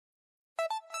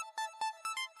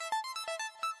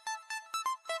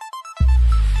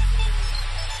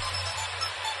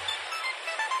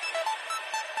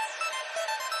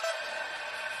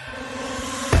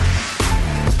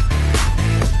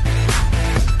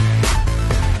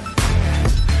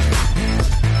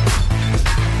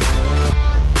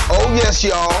Yes,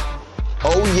 y'all.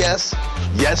 Oh, yes.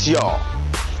 Yes, y'all.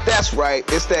 That's right.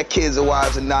 It's that kids and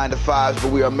wives and 9 to 5s,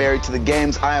 but we are married to the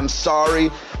games. I am sorry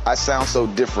I sound so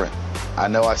different. I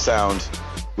know I sound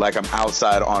like I'm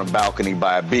outside on a balcony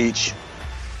by a beach,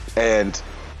 and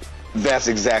that's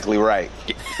exactly right.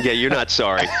 Yeah, you're not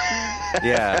sorry.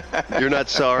 Yeah, you're not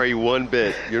sorry one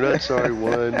bit. You're not sorry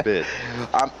one bit.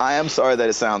 I am sorry that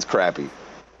it sounds crappy.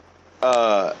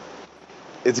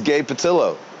 It's Gabe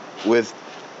Patillo with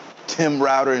Tim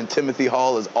Router and Timothy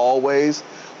Hall as always.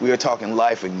 We are talking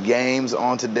life and games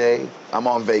on today. I'm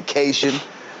on vacation,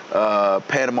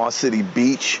 Panama City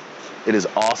Beach. It is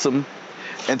awesome.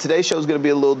 And today's show is going to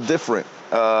be a little different.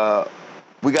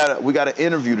 We got an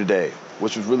interview today,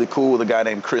 which was really cool, with a guy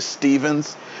named Chris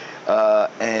Stevens.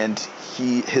 And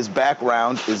his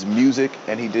background is music,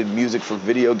 and he did music for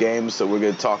video games, so we're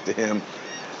going to talk to him.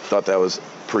 Thought that was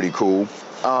pretty cool.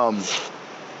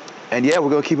 And yeah, we're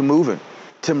going to keep it moving.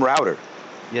 Tim Router.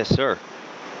 Yes, sir.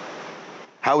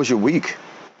 How was your week?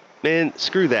 Man,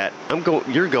 screw that.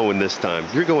 You're going this time.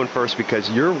 You're going first because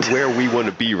you're where we want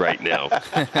to be right now.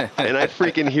 And I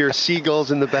freaking hear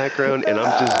seagulls in the background, and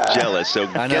I'm just jealous. So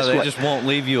I know, guess they what? just won't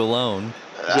leave you alone.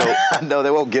 So I know they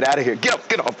won't get out of here.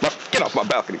 Get off my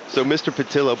balcony. So, Mr.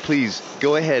 Patillo, please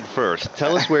go ahead first.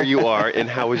 Tell us where you are and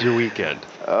how was your weekend?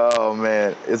 Oh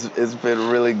man, it's been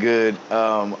really good.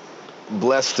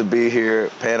 Blessed to be here,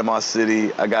 Panama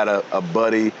City. I got a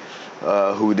buddy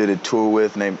who we did a tour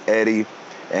with named Eddie,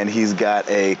 and he's got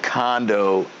a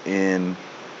condo in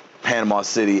Panama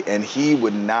City, and he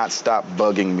would not stop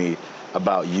bugging me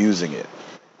about using it.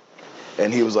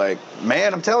 And he was like,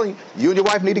 man, I'm telling you, you and your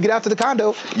wife need to get out to the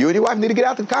condo. You and your wife need to get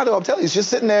out to the condo. I'm telling you, it's just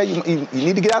sitting there. You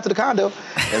need to get out to the condo.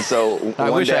 And so I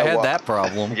wish I had that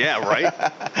problem. Yeah,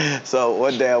 right? So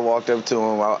one day I walked up to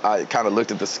him. I kind of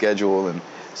looked at the schedule and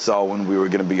saw when we were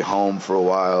going to be home for a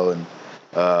while, and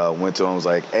went to him and was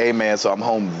like, hey, man, so I'm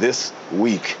home this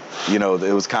week. You know,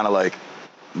 it was kind of like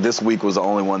this week was the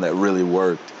only one that really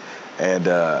worked.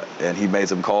 And he made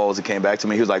some calls. He came back to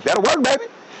me. He was like, that'll work, baby.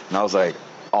 And I was like,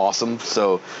 awesome.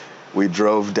 So we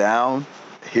drove down.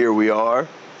 Here we are.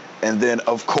 And then,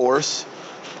 of course,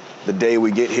 the day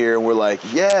we get here and we're like,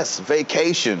 yes,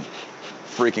 vacation.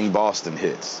 Freaking Boston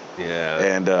hits. Yeah.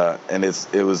 And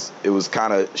it was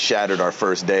kind of shattered our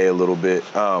first day a little bit.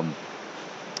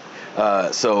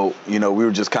 So, you know, we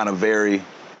were just kind of very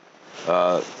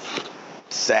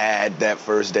sad that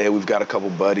first day. We've got a couple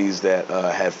buddies that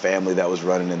had family that was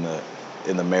running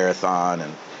in the marathon,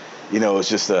 and you know, it's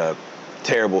just a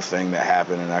terrible thing that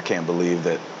happened, and I can't believe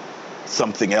that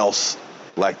something else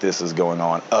like this is going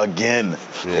on again.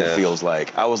 Yeah. It feels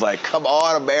like. I was like, come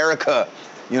on, America.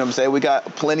 You know what I'm saying? We got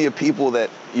plenty of people that,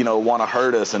 you know, want to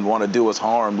hurt us and want to do us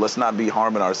harm. Let's not be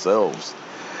harming ourselves.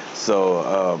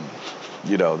 So,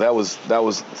 you know, that was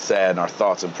sad, and our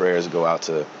thoughts and prayers go out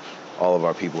to all of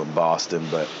our people in Boston.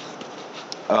 But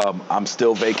I'm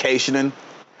still vacationing,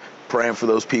 praying for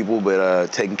those people,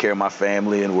 but taking care of my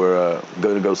family, and we're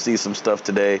going to go see some stuff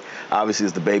today. Obviously,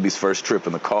 it's the baby's first trip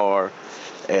in the car,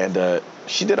 and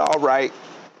she did all right.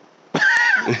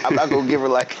 I'm not gonna give her A+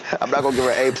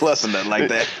 or nothing like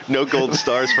that. No gold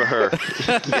stars for her.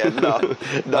 Yeah, no.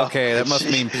 Okay, that must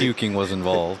mean puking was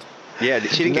involved. Yeah,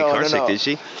 she didn't get car sick, did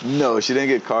she? No, she didn't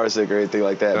get car sick or anything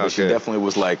like that, but she definitely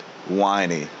was like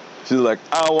whiny. She was like,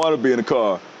 I don't want to be in the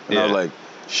car. And I was like,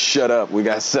 shut up, we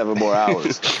got 7 more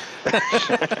hours.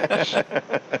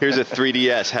 Here's a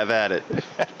 3DS, have at it.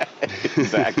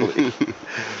 Exactly.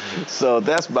 So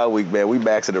that's my week, man. We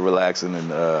back to the relaxing,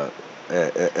 and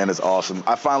it's awesome.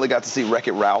 I finally got to see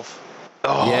Wreck-It Ralph.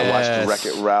 Oh, yes. I watched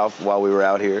Wreck-It Ralph while we were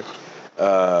out here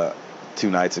 2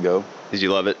 nights ago. Did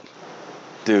you love it?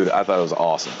 Dude, I thought it was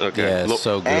awesome. Okay. Yeah,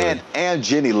 so good. And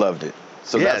Jenny loved it.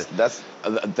 So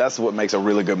that's what makes a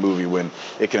really good movie, when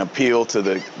it can appeal to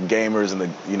the gamers and the,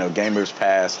 you know, gamers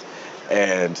past,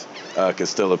 and can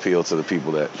still appeal to the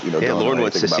people that, you know, don't Lauren know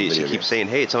wants anything to about see it. video She keeps games. saying,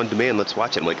 hey, it's on demand, let's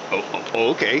watch it. I'm like,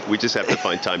 oh, okay. We just have to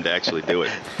find time to actually do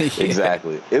it.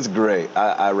 Exactly. It's great.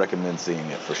 I recommend seeing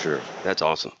it for sure. That's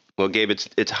awesome. Well, Gabe,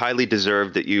 it's highly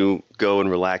deserved that you go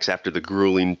and relax after the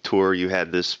grueling tour you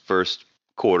had this first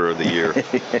quarter of the year.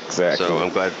 Exactly. So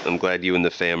I'm glad you and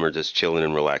the fam are just chilling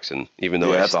and relaxing. Even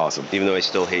though that's awesome. Even though I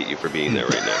still hate you for being there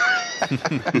right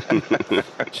now.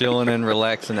 Chilling and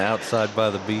relaxing outside by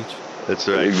the beach. That's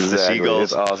right. Exactly. The seagulls.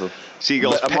 It's awesome.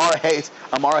 Seagulls. But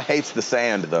Amara hates the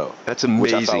sand though. That's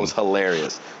Which I amazing. thought was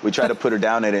hilarious. We tried to put her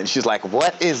down in it, and she's like,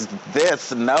 "What is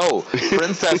this? No,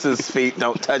 princesses' feet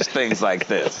don't touch things like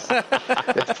this."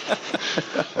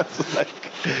 Like,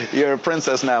 you're a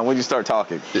princess now. When you start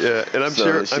talking, Yeah, and I'm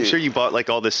So sure you bought like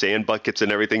all the sand buckets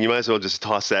and everything. You might as well just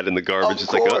toss that in the garbage. of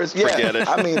It's course, like, oh, yeah. forget it.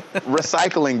 I mean,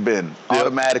 recycling bin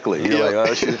automatically. You're Yep. like, oh,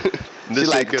 This she's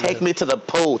like, ain't gonna- take me to the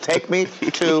pool. Take me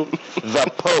to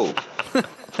the pool.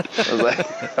 I was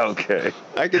like, okay.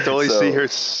 I could totally So- see her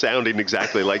sounding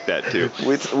exactly like that too.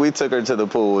 We took her to the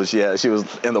pool. And she was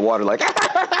in the water like.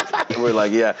 We're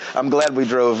like, yeah. I'm glad we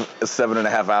drove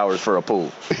 7.5 hours for a pool.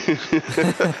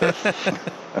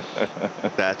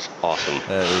 That's awesome.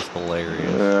 That is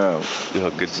hilarious. Yeah.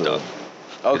 Good stuff.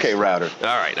 Okay, Router. All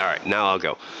right. Now I'll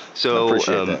go. I So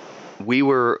appreciate that. we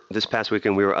were this past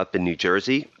weekend. We were up in New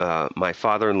Jersey. My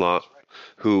father-in-law,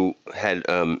 who had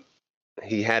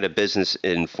he had a business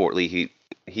in Fort Lee.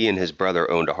 He and his brother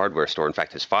owned a hardware store. In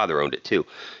fact, his father owned it too.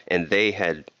 And they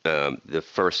had the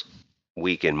first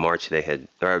week in March.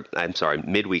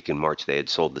 Midweek in March, they had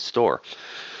sold the store.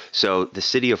 So the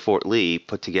city of Fort Lee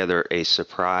put together a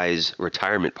surprise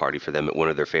retirement party for them at one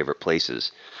of their favorite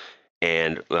places.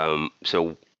 And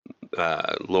so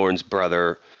Lauren's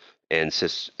brother and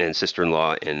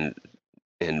sister-in-law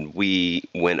and we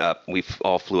went up. We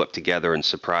all flew up together and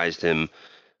surprised him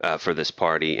for this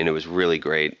party, and it was really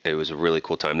great. It was a really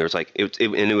cool time. There was like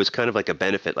and it was kind of like a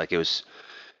benefit. Like it was,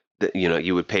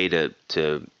 you would pay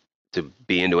to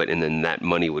be into it, and then that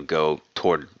money would go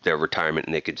toward their retirement,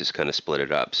 and they could just kind of split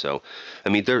it up. So, I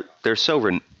mean, they're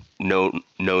so known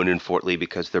in Fort Lee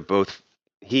because they're both.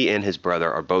 He and his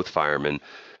brother are both firemen.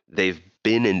 They've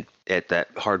been at that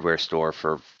hardware store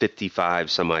for 55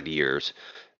 some odd years.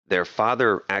 Their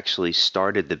father actually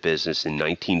started the business in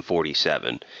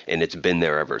 1947, and it's been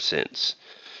there ever since.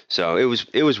 So it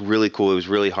was really cool. It was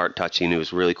really heart touching. It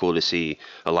was really cool to see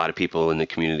a lot of people in the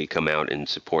community come out and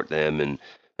support them. And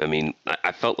I mean,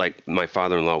 I felt like my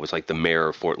father-in-law was like the mayor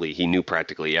of Fort Lee. He knew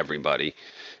practically everybody,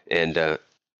 and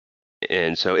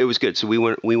so it was good. So we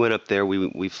went up there.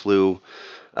 We flew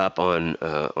up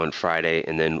on Friday,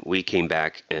 and then we came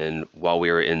back. And while we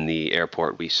were in the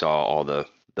airport, we saw all the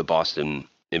Boston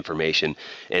information.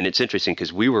 And it's interesting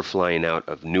because we were flying out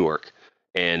of Newark,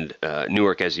 and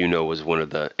Newark, as you know, was one of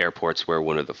the airports where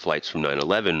one of the flights from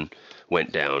 9/11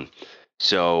 went down.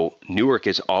 So Newark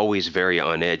is always very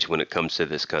on edge when it comes to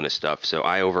this kind of stuff. So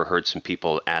I overheard some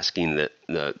people asking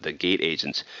the gate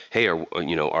agents, "Hey, are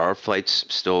our flights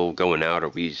still going out? Are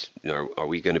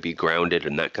we going to be grounded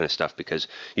and that kind of stuff?" Because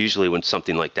usually when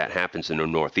something like that happens in the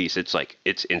Northeast,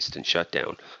 it's instant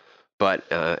shutdown. But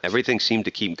everything seemed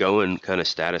to keep going, kind of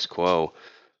status quo.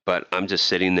 But I'm just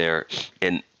sitting there,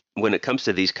 and when it comes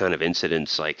to these kind of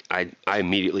incidents, like I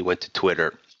immediately went to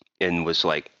Twitter and was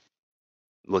like,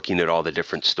 looking at all the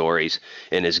different stories,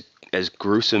 and as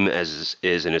gruesome as this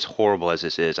is and as horrible as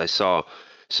this is, I saw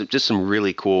some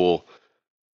really cool.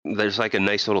 There's like a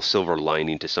nice little silver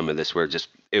lining to some of this, where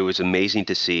it was amazing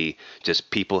to see just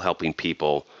people helping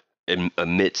people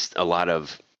amidst a lot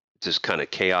of just kind of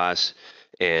chaos,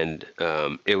 and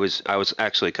I was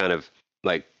actually kind of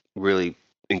like really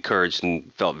encouraged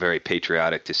and felt very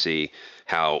patriotic to see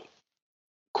how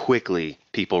quickly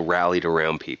people rallied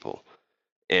around people.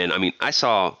 And I mean, I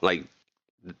saw like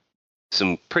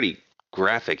some pretty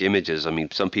graphic images. I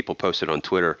mean, some people posted on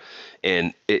Twitter,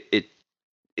 and I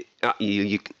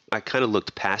kind of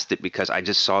looked past it because I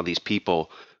just saw these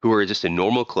people who were just in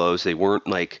normal clothes. They weren't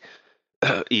like,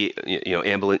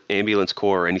 ambulance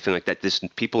corps or anything like that. This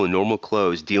people in normal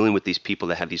clothes dealing with these people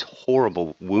that have these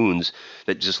horrible wounds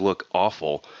that just look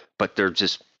awful, but they're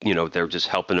just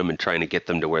helping them and trying to get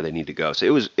them to where they need to go. So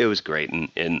it was great,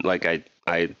 and like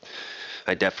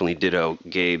I definitely ditto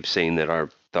Gabe saying that our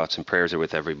thoughts and prayers are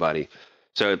with everybody.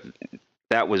 So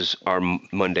that was our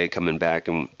Monday coming back,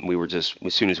 and we were just,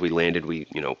 as soon as we landed, we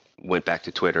went back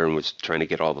to Twitter and was trying to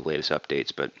get all the latest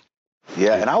updates. But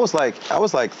yeah, and I was like,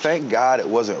 thank God it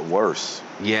wasn't worse.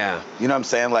 yeah, You know what I'm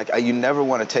saying? Like, you never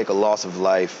want to take a loss of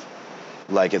life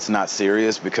like it's not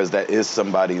serious, because that is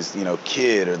somebody's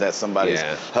kid, or that's somebody's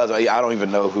husband. I don't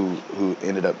even know who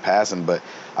ended up passing, but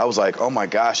I was like, oh my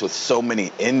gosh, with so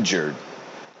many injured,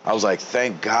 I was like,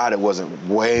 thank God it wasn't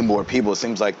way more people. It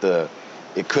seems like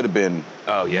it could have been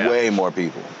way more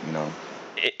people,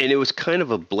 And it was kind of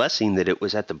a blessing that it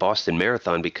was at the Boston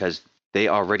Marathon, because they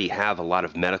already have a lot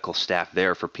of medical staff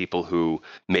there for people who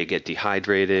may get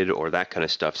dehydrated or that kind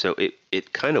of stuff. So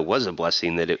it kind of was a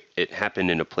blessing that it happened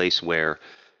in a place where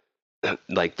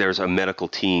like there's a medical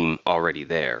team already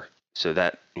there. So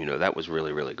that was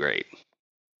really, really great.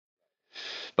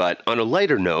 But on a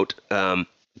lighter note,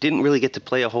 didn't really get to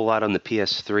play a whole lot on the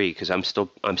PS3 because I'm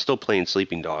still playing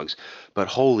Sleeping Dogs. But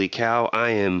holy cow,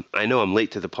 I know I'm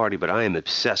late to the party, but I am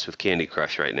obsessed with Candy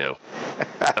Crush right now.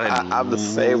 I'm the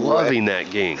same loving way.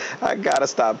 that game. I gotta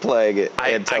stop playing it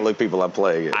and telling people I'm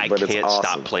playing it. I but can't it's awesome.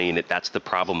 stop playing it. That's the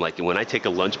problem. Like when I take a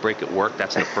lunch break at work,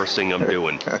 that's the first thing I'm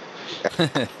doing.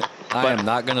 I am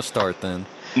not going to start then.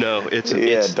 No, it's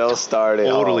don't start it.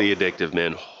 Totally addictive,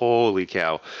 man. Holy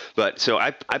cow! But so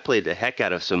I played the heck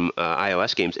out of some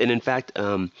iOS games, and in fact,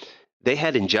 they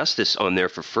had Injustice on there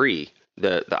for free,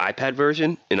 the iPad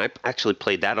version, and I actually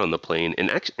played that on the plane, and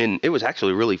it was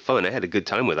actually really fun. I had a good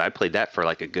time with it. I played that for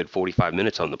like a good 45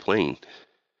 minutes on the plane.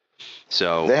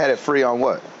 So they had it free on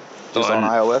what? Just on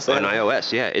iOS. On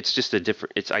iOS, yeah. It's just a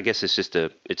different. I guess it's just a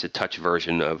touch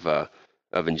version of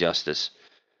Injustice.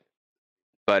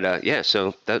 But yeah,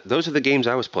 so those are the games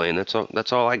I was playing. That's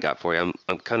all I got for you.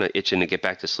 I'm kind of itching to get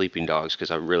back to Sleeping Dogs because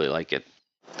I really like it.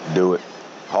 Do it,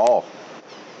 Hall.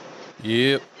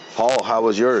 Yep. Hall, how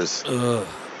was yours?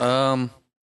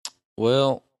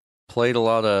 Well, played a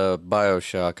lot of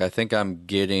BioShock. I think I'm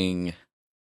getting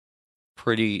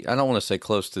pretty. I don't want to say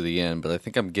close to the end, but I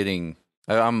think I'm getting.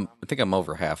 I think I'm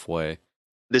over halfway.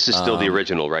 This is still the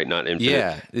original, right? Not Infinite.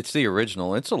 Yeah, it's the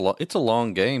original. It's a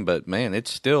long game, but man, it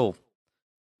still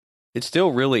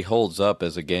really holds up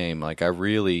as a game. Like I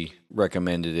really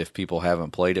recommend it if people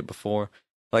haven't played it before.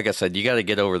 Like I said, you got to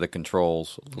get over the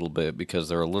controls a little bit because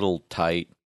they're a little tight.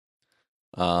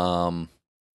 But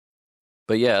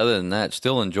yeah, other than that,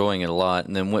 still enjoying it a lot.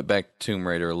 And then went back to Tomb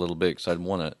Raider a little bit because I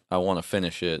want to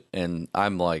finish it, and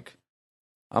I'm like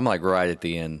right at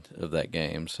the end of that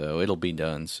game, so it'll be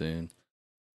done soon.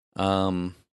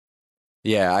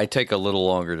 Yeah, I take a little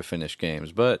longer to finish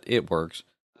games, but it works.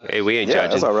 Hey, we ain't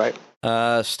judging. That's all right.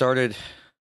 Started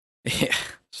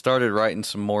writing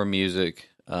some more music.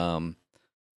 Some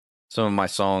of my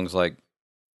songs, like,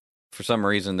 for some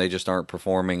reason, they just aren't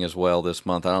performing as well this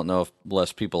month. I don't know if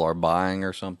less people are buying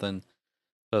or something. So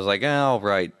I was like, I'll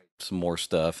write some more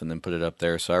stuff and then put it up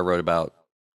there. So I wrote about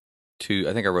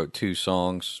I wrote 2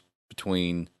 songs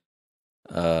between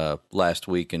last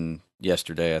week and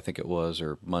yesterday, I think it was,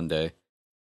 or Monday.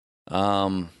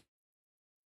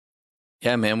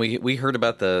 Yeah, man, we heard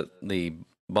about the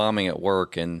bombing at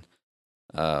work, and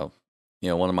one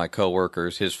of my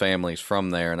coworkers, his family's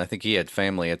from there, and I think he had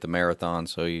family at the marathon,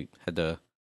 so he had to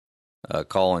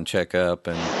call and check up.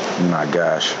 And my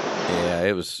gosh, yeah,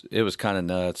 it was kind of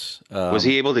nuts. Was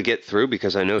he able to get through?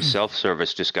 Because I know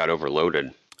self-service just got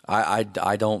overloaded.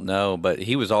 I don't know, but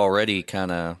he was already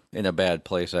kind of in a bad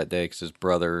place that day because his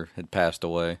brother had passed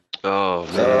away. Oh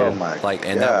man! Oh my!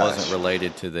 And that wasn't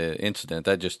related to the incident.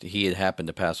 That just he had happened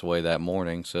to pass away that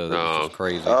morning, so that was just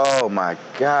crazy. Oh my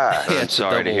god! I'm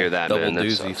sorry to hear that, man. Double That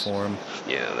doozy sucks. for him.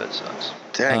 Yeah, that sucks.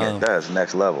 Dang it! That's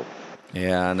next level.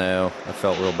 Yeah, I know. I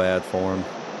felt real bad for him.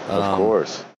 Of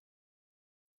course.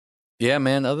 Yeah,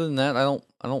 man. Other than that, I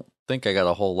don't think I got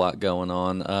a whole lot going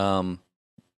on.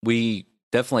 We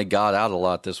definitely got out a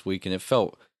lot this week, and it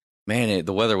felt, man,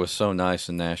 the weather was so nice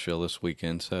in Nashville this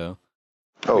weekend. So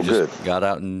we just got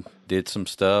out and did some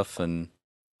stuff and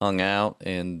hung out.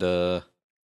 And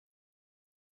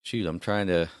shoot, I'm trying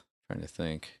to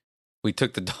think. We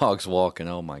took the dogs walking.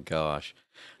 Oh my gosh,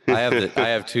 I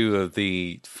have 2 of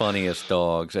the funniest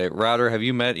dogs. Hey, Router, have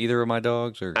you met either of my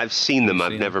dogs? Or I've seen them.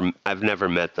 I've never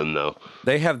met them though.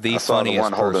 They have the I saw funniest the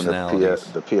one holding personalities.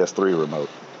 the PS3 remote.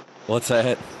 What's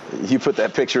that? You put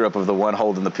that picture up of the one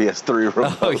holding the PS3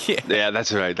 remote. Oh yeah, Yeah,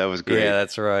 that's right. That was great. yeah,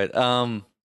 that's right.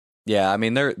 Yeah, I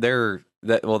mean they're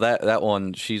that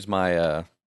one. She's my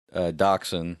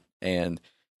dachshund, and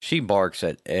she barks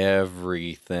at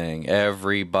everything,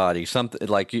 everybody. Something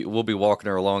like we'll be walking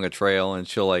her along a trail, and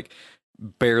she'll like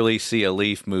barely see a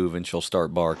leaf move, and she'll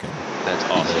start barking. That's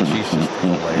awesome. She's just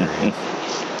hilarious.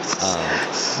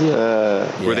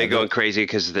 Were they going crazy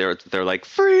because they're like,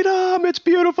 freedom, it's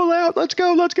beautiful out, let's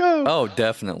go. Oh,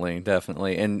 definitely.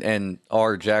 And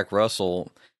our Jack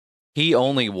Russell, he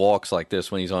only walks like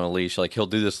this when he's on a leash. Like he'll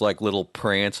do this like little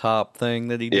prance hop thing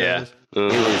that he does. Yeah.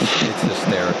 It's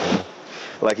hysterical.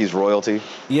 Like he's royalty.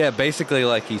 Yeah, basically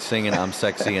like he's singing "I'm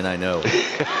Sexy and I Know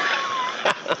It."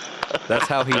 That's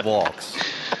how he walks.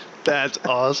 That's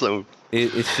awesome.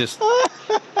 It's just.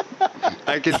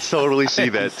 I can totally see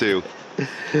that too.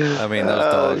 I mean,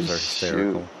 those dogs are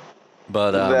hysterical. Shoot.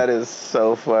 But That is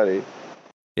so funny.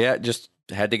 yeah, just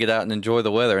had to get out and enjoy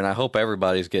the weather, and I hope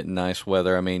everybody's getting nice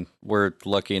weather. I mean, we're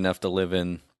lucky enough to live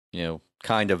in,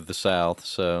 kind of the South,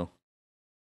 so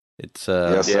it's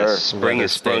Yes, sir. Spring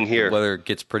is sprung here. The weather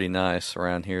gets pretty nice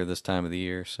around here this time of the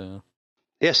year, so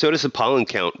Yeah, so does the pollen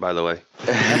count, by the way.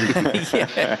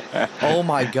 Yeah. Oh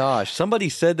my gosh. Somebody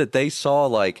said that they saw,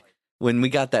 like, when we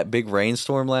got that big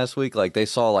rainstorm last week, like they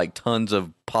saw like tons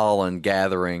of pollen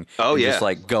gathering Oh, and yeah. just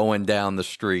like going down the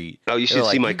street. Oh, you They're should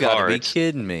see like, my you gotta car. be It's-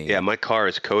 kidding me. Yeah, my car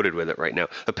is coated with it right now.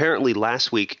 Apparently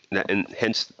last week, and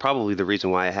hence probably the reason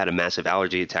why I had a massive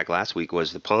allergy attack last week,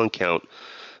 was the pollen count,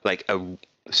 like a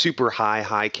super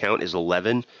high count is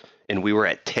 11, and we were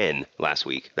at 10 last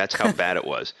week. That's how bad it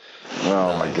was.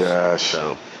 Oh my gosh.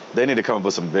 So They need to come up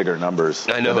with some bigger numbers.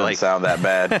 I know, It doesn't like- sound that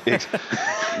bad.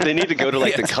 they need to go to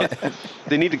like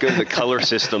they need to go to the color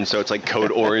system, so it's like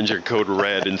code orange or code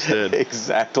red instead.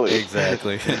 Exactly.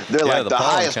 Exactly. They're Yeah, like the pollen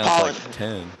highest count's pollen.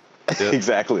 like 10.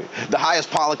 Exactly. The highest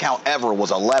pollen count ever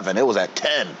was 11. It was at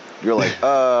 10. You're like,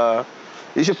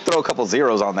 you should throw a couple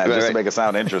zeros on that just to Right. make it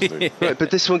sound interesting. Right,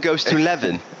 but this one goes to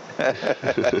 11.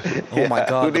 Oh my who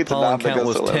God, the needs to pollen not make count us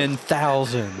was 11?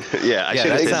 10,000. Yeah, I Yeah,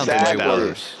 should that have sounds said way 10,000.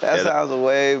 worse. That Yeah, sounds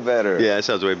way better. Yeah, that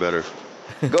sounds way better.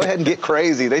 Go ahead and get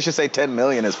crazy. They should say 10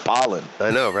 million is pollen.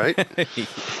 I know, right?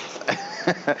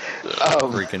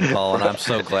 Freaking pollen. I'm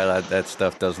so glad that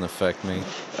stuff doesn't affect me.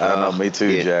 I don't know. Me too,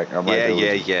 yeah. Jack. I'm right there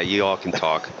with you. Yeah. You all can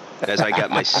talk. As I got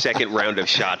my second round of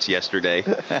shots yesterday.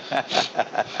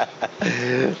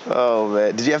 Oh,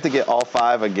 man. Did you have to get all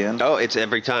 5 again? Oh, it's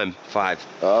every time 5.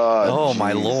 Oh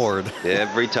my jeez. Lord.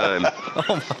 Every time. Oh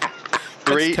my.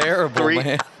 Three, That's terrible, three-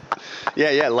 man.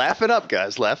 Yeah. Laugh it up,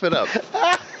 guys. Laugh it up.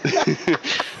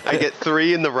 I get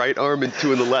 3 in the right arm and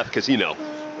 2 in the left because of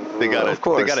they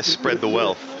course. gotta spread the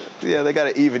wealth, Yeah, they got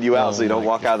to even you out Oh so you don't my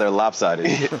walk out there lopsided.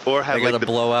 or I have gotta like the.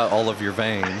 blow out all of your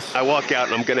veins. I walk out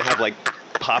and I'm gonna have like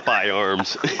Popeye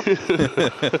arms.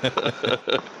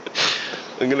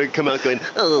 I'm gonna come out going,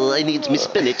 oh, I need some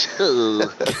spinach. Oh.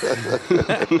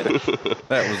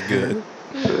 That was good.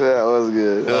 That was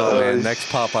good. Oh man,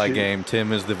 next Popeye game,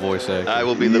 Tim is the voice actor. I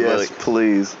will be the yes, voice.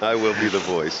 please. I will be the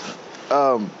voice.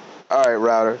 All right,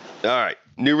 Router. All right,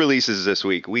 new releases this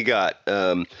week. We got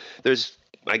there's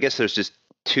just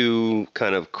 2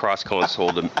 kind of cross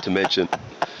console to mention.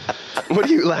 What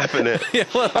are you laughing at? Yeah,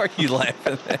 what are you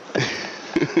laughing at?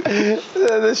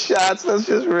 The shots, that's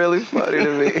just really funny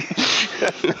to me.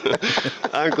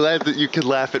 I'm glad that you could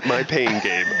laugh at my pain,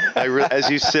 Gabe. As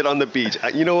you sit on the beach.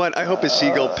 You know what? I hope a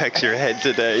seagull pecks your head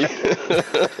today.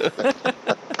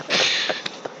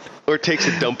 Or takes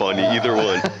a dump on you, either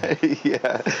one.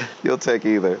 Yeah, you'll take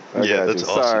either. I Yeah, got that's you.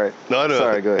 awesome. Sorry. No.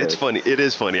 Sorry, go ahead. It's funny. It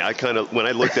is funny. I kind of, when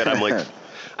I looked at it, I'm like,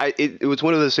 it was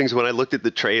one of those things when I looked at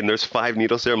the tray and there's 5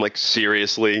 needles there, I'm like,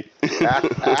 seriously? Oh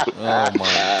my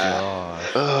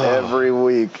god. Every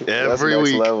week. That's Every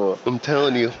next week. level. I'm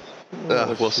telling you.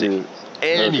 We'll see. Shoot.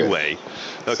 Anyway,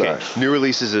 okay. Sorry. New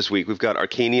releases this week. We've got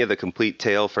Arcania: The Complete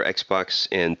Tale for Xbox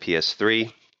and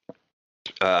PS3.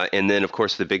 And then, of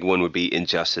course, the big one would be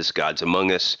Injustice: Gods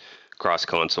Among Us,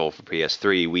 cross-console for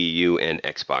PS3, Wii U, and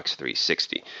Xbox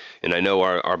 360. And I know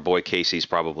our boy Casey's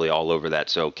probably all over that.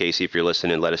 So, Casey, if you're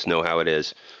listening, let us know how it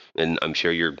is. And I'm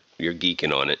sure you're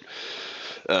geeking on it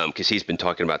because he's been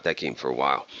talking about that game for a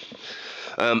while.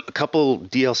 A couple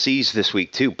DLCs this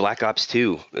week, too. Black Ops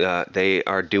 2. They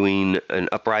are doing an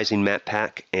Uprising map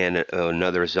pack and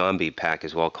another zombie pack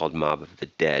as well called Mob of the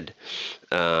Dead.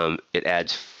 It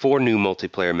adds 4 new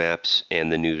multiplayer maps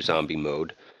and the new zombie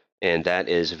mode. And that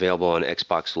is available on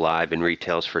Xbox Live and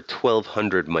retails for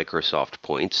 1,200 Microsoft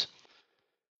points.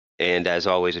 And as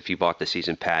always, if you bought the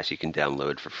season pass, you can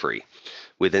download for free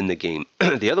within the game.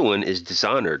 The other one is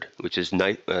Dishonored, which is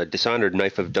Dishonored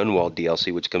Knife of Dunwall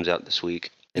DLC, which comes out this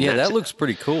week. And Yeah, that's- that looks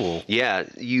pretty cool. Yeah,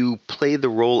 you play the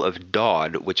role of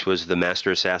Dodd, which was the master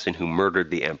assassin who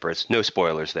murdered the Empress. No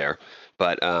spoilers there,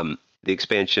 but the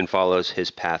expansion follows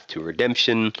his path to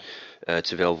redemption.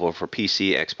 It's available for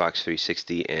PC, Xbox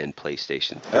 360, and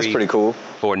PlayStation 3. That's pretty cool.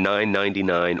 For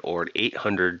 $9.99 or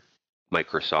 800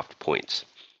 Microsoft points.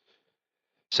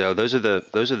 So those are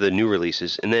the new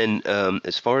releases. And then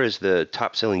as far as the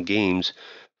top-selling games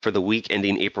for the week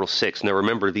ending April 6th. Now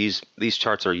remember, these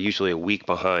charts are usually a week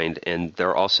behind, and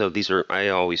they're also I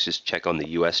always just check on the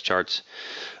US charts.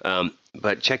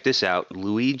 But check this out.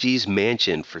 Luigi's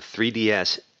Mansion for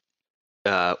 3DS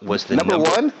was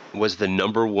the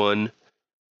number one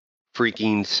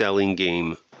freaking selling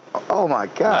game Oh my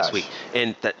gosh. last week,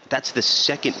 and that's the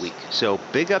second week. So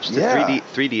big ups to Yeah.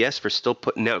 3DS for still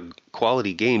putting out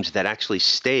quality games that actually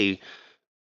stay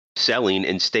selling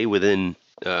and stay within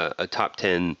a top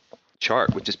 10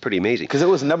 chart, which is pretty amazing. Because it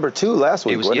was number 2 last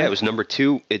week. It was number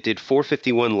 2. It did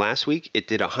 451 last week. It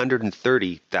did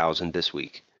 130,000 this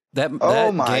week.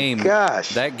 Oh my gosh.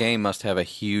 That game must have a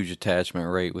huge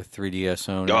attachment rate with 3DS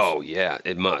owners. Oh yeah,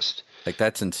 it must. Like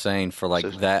that's insane for like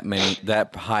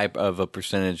that hype of a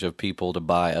percentage of people to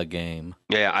buy a game.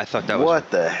 Yeah, I thought that was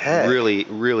What the heck? really,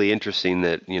 really interesting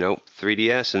that,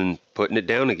 3DS and putting it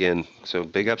down again. So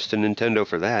big ups to Nintendo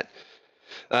for that.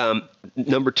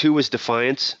 Number 2 was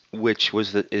Defiance, which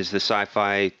is the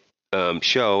sci-fi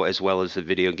show as well as the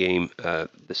video game.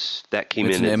 That came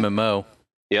It's in an MMO.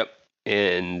 Yep,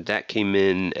 and that came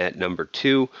in at number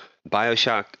 2.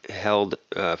 BioShock held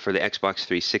for the Xbox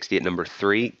 360 at number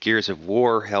 3. Gears of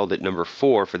War held at number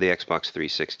 4 for the Xbox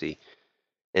 360.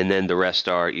 And then the rest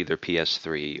are either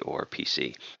PS3 or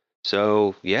PC.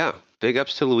 So, yeah, big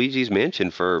ups to Luigi's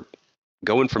Mansion for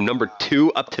going from number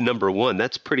 2 up to number 1.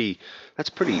 That's pretty That's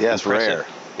impressive. rare.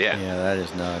 Yeah. Yeah, that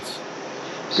is nuts.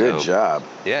 Good job.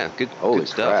 Yeah, good Holy good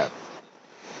stuff.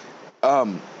 crap.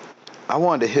 I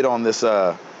wanted to hit on this.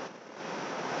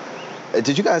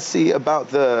 Did you guys see about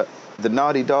the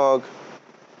Naughty Dog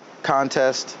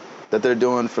contest that they're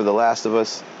doing for The Last of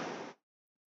Us?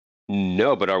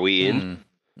 No, but are we in?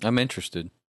 I'm interested.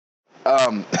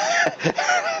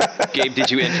 Gabe,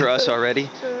 did you enter us already?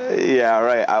 Yeah,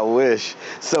 right. I wish.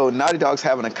 So Naughty Dog's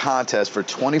having a contest for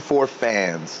 24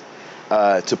 fans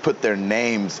to put their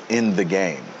names in the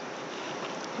game,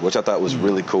 which I thought was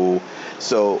really cool.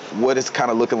 So what it's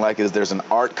kind of looking like is there's an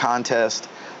art contest,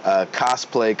 a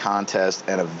cosplay contest,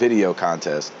 and a video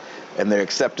contest. And they're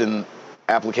accepting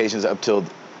applications up till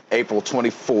April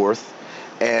 24th.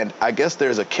 And I guess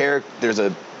there's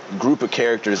a group of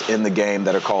characters in the game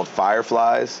that are called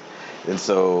Fireflies. And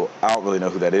so I don't really know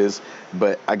who that is,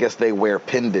 but I guess they wear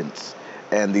pendants,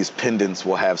 and these pendants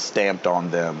will have stamped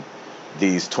on them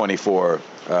these 24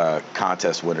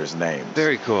 contest winners' names.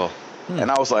 Very cool. And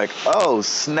I was like, oh,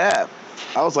 snap.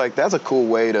 I was like, that's a cool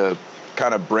way to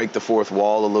kind of break the fourth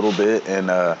wall a little bit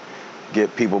and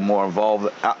get people more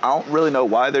involved. I don't really know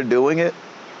why they're doing it,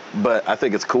 but I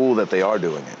think it's cool that they are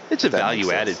doing it. It's a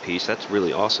value-added piece. That's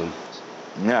really awesome.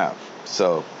 Yeah.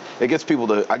 So it gets people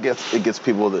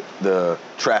the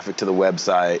traffic to the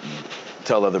website and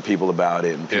tell other people about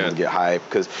it and people to get hyped.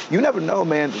 Because you never know,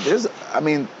 man.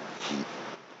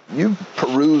 You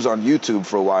peruse on YouTube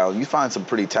for a while and you find some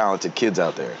pretty talented kids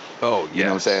out there. Oh, yeah. You know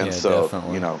what I'm saying? Yeah, so,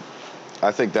 definitely.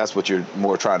 I think that's what you're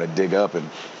more trying to dig up. And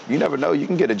you never know, you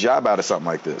can get a job out of something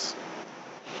like this.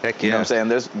 Heck yeah. You know what I'm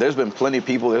saying? There's been plenty of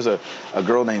people. There's a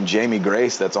girl named Jamie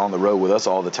Grace that's on the road with us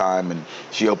all the time, and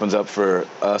she opens up for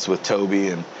us with Toby,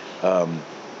 and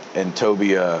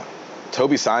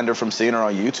Toby signed her from seeing her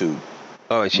on YouTube.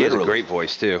 Oh, and she has a great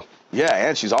voice too. Yeah,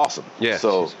 and she's awesome. Yeah,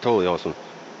 so she's totally awesome.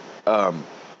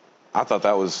 I thought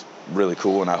that was really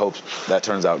cool, and I hope that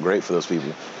turns out great for those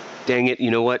people. Dang it,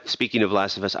 you know what? Speaking of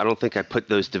Last of Us, I don't think I put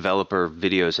those developer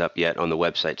videos up yet on the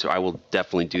website, so I will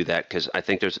definitely do that because I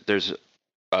think there's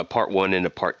a part 1 and a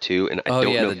part 2, and I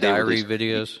don't know the if they diary released-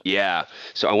 videos. Yeah,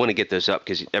 so I want to get those up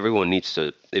because everyone needs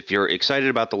to. If you're excited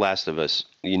about The Last of Us,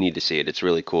 you need to see it. It's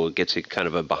really cool. It gets you kind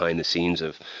of a behind the scenes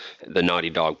of the Naughty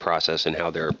Dog process and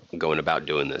how they're going about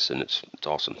doing this, and it's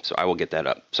awesome. So I will get that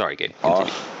up. Sorry, Gabe.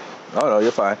 Continue. No,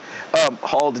 you're fine.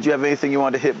 Hall, did you have anything you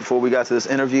wanted to hit before we got to this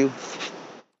interview?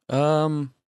 No,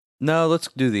 let's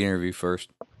do the interview first.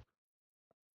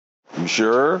 You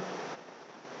sure?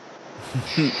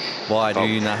 Why, do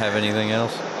you not have anything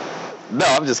else? No,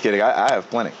 I'm just kidding. I have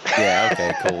plenty. Yeah,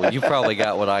 okay, cool. You probably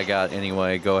got what I got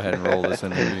anyway. Go ahead and roll this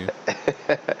interview.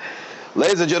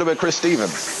 Ladies and gentlemen, Chris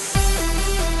Stevens.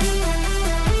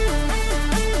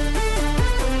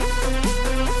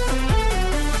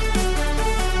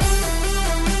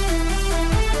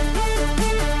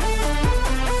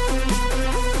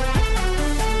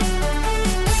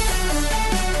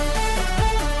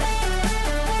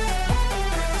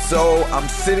 So I'm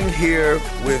sitting here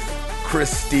with Chris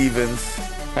Stevens.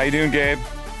 How you doing, Gabe?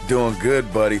 Doing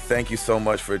good, buddy. Thank you so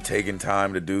much for taking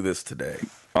time to do this today.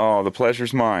 Oh, the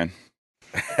pleasure's mine.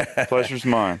 Pleasure's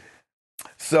mine.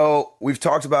 So we've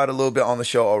talked about it a little bit on the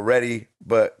show already,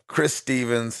 but Chris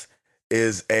Stevens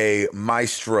is a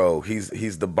maestro.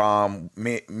 He's the bomb.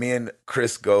 Me and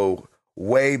Chris go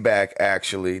way back,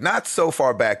 actually. Not so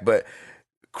far back, but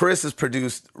Chris has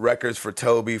produced records for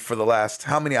Toby for the last,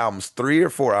 how many albums? 3 or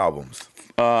 4 albums?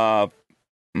 4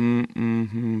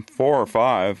 or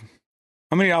 5.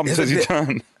 How many albums has he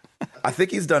done? I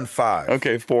think he's done 5.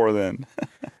 Okay, 4 then.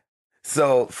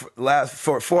 So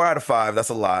for 4 out of 5, that's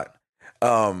a lot.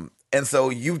 And so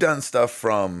you've done stuff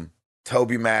from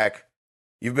Toby Mac.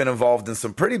 You've been involved in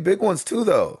some pretty big ones too,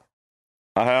 though.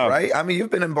 I have. Right? I mean, you've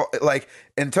been involved,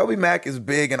 and Toby Mac is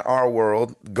big in our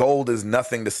world. Gold is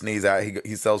nothing to sneeze at.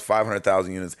 He sells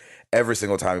 500,000 units every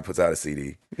single time he puts out a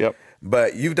CD. Yep.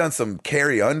 But you've done some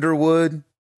Carrie Underwood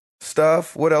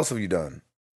stuff. What else have you done?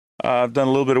 I've done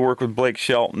a little bit of work with Blake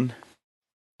Shelton.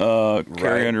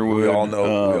 Carrie Right. Underwood. We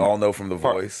all know from The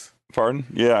Voice. Pardon?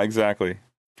 Yeah, exactly.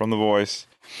 From The Voice.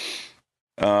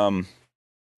 And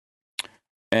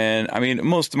I mean,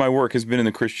 most of my work has been in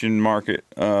the Christian market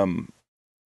to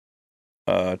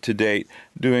date.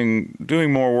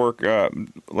 Doing more work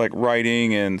like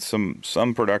writing and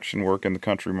some production work in the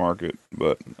country market.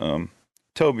 But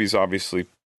Toby's obviously,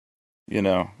 you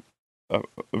know, a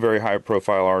very high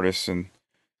profile artist, and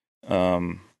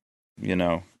you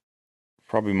know,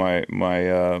 probably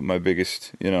my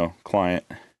biggest, you know, client.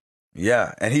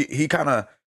 Yeah, and he kind of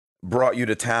brought you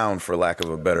to town, for lack of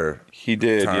a better He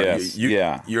did, term. yes.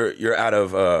 Yeah. You're out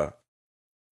of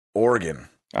Oregon.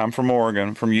 I'm from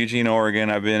Oregon, from Eugene, Oregon.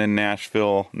 I've been in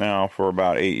Nashville now for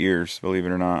about 8 years, believe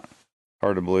it or not.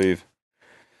 Hard to believe.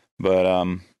 But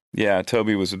yeah,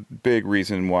 Toby was a big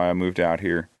reason why I moved out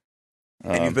here.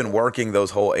 And you've been working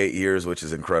those whole 8 years, which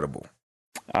is incredible.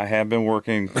 I have been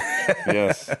working,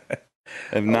 yes.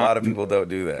 A lot of people don't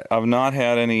do that. I've not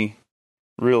had any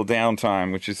real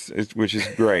downtime, which is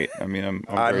great. I mean, I'm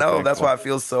I very know. thankful. That's why I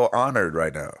feel so honored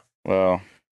right now. Well,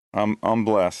 I'm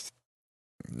blessed.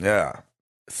 Yeah.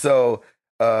 So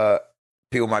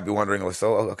people might be wondering, well,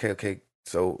 so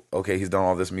okay, he's done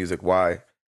all this music. Why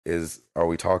are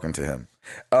we talking to him?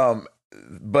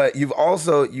 But you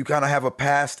kind of have a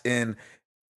past in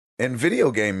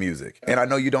video game music, and I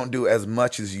know you don't do as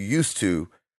much as you used to,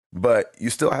 but you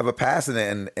still have a past in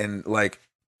it, and like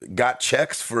got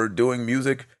checks for doing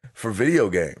music for video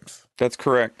games. That's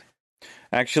correct.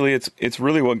 Actually, it's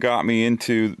really what got me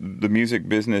into the music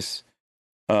business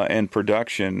and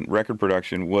production, record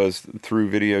production, was through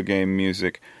video game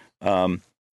music.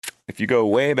 If you go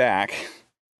way back,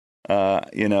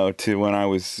 you know, to when I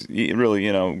was really,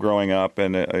 you know, growing up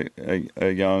and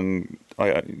a young,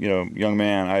 young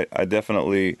man, I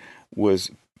definitely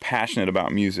was passionate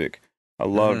about music. I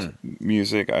loved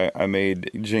music. I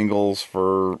made jingles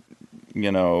for,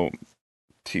 you know,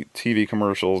 TV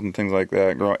commercials and things like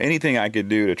that. Anything I could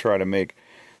do to try to make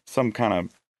some kind of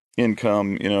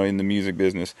income, you know, in the music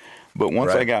business. But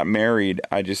once I got married,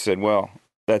 I just said, well,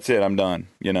 that's it. I'm done.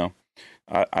 You know,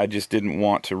 I just didn't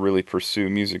want to really pursue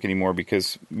music anymore,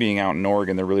 because being out in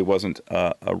Oregon, there really wasn't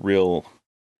a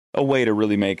way to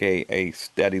really make a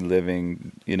steady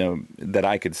living, you know, that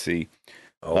I could see.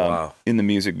 Wow. In the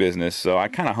music business. So I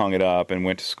kind of hung it up and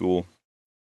went to school.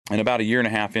 And about a year and a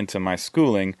half into my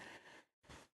schooling,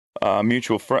 a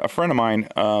friend of mine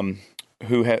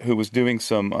who was doing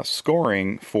some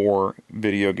scoring for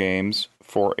video games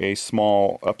for a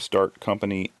small upstart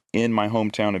company in my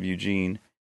hometown of Eugene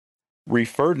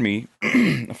referred me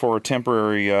for a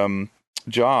temporary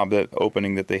job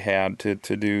opening that they had to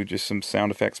do just some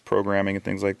sound effects programming and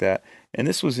things like that. And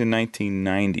this was in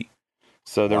 1990.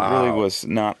 So there really was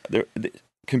not the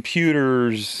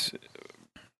computers,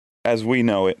 as we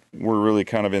know it, were really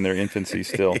kind of in their infancy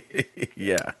still.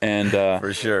 Yeah, and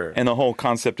for sure. And the whole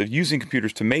concept of using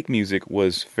computers to make music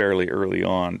was fairly early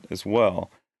on as well.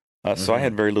 So I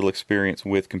had very little experience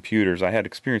with computers. I had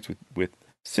experience with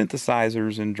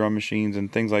synthesizers and drum machines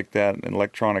and things like that, and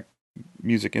electronic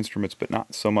music instruments, but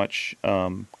not so much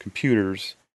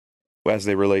computers as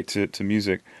they relate to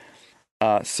music.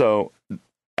 So.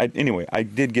 I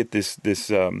did get this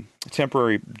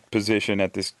temporary position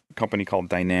at this company called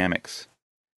Dynamics,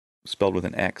 spelled with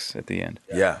an X at the end.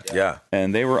 Yeah.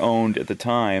 And they were owned at the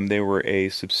time. They were a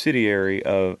subsidiary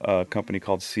of a company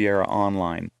called Sierra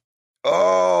Online.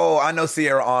 Oh, I know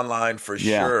Sierra Online for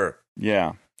sure.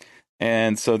 Yeah.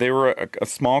 And so they were a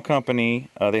small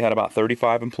company. They had about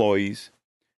 35 employees.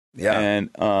 Yeah.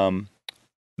 And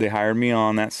they hired me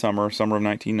on that summer of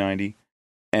 1990.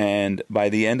 And by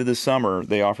the end of the summer,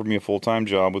 they offered me a full-time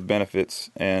job with benefits,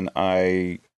 and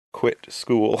I quit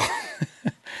school.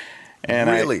 And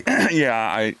really?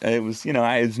 I was, you know,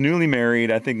 I was newly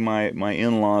married. I think my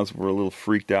in-laws were a little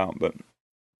freaked out, but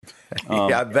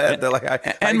yeah, I bet they're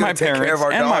like, and my parents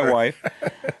and my wife.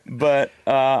 But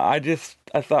I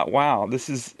thought, wow,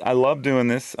 I love doing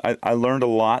this. I learned a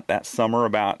lot that summer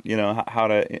about, you know, how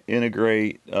to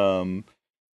integrate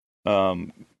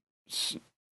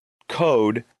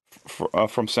code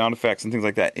from sound effects and things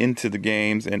like that into the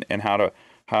games, and how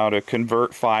to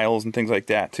convert files and things like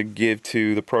that to give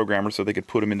to the programmers so they could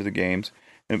put them into the games.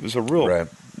 And it was a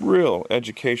real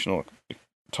educational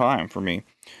time for me.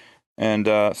 And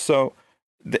so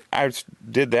I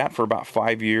did that for about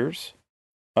 5 years,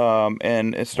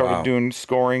 and started doing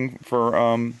scoring for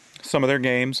some of their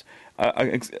games.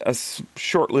 A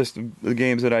short list of the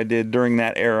games that I did during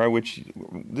that era, which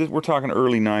we're talking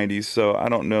early 90s, so I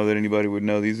don't know that anybody would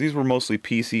know these. These were mostly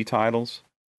PC titles.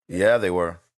 Yeah, they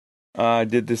were. I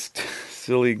did this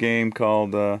silly game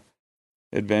called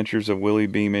Adventures of Willie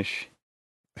Beamish,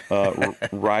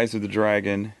 Rise of the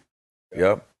Dragon,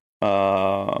 Yep.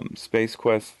 Space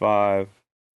Quest 5.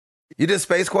 You did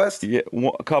Space Quest? Yeah,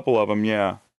 a couple of them,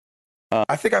 yeah.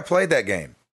 I think I played that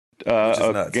game. Which is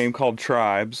A nuts. game called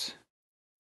Tribes.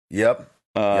 Yep.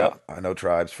 Uh, Yep. I know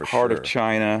Tribes for Heart sure. of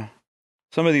China.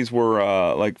 Some of these were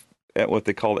like at what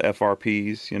they called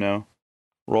FRPs,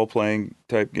 role-playing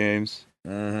type games.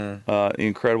 Mm-hmm. The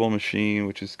Incredible Machine,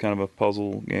 which is kind of a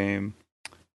puzzle game.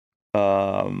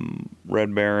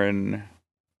 Red Baron,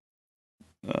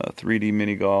 3D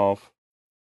mini golf.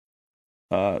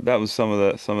 That was some of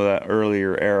that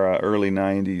earlier era, early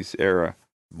 '90s era.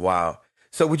 Wow.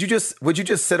 So would you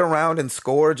just sit around and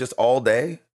score just all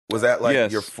day? Was that like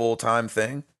Yes. your full-time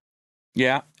thing?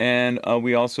 Yeah, and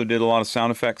we also did a lot of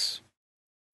sound effects.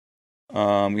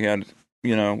 We had,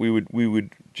 we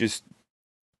would just,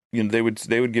 they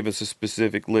would give us a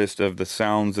specific list of the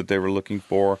sounds that they were looking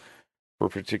for a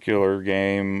particular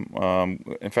game.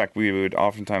 In fact,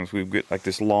 oftentimes we'd get like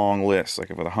this long list, like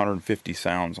with 150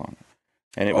 sounds on it,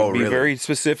 and it would be really? very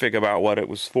specific about what it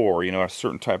was for. A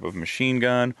certain type of machine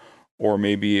gun, or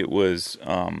maybe it was,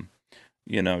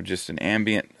 just an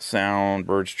ambient sound,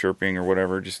 birds chirping or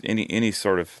whatever, just any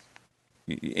sort of,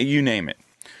 you name it.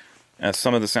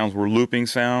 Some of the sounds were looping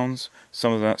sounds.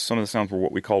 Some of the sounds were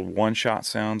what we called one-shot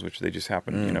sounds, which they just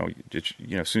happen.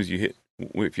 As soon as you hit,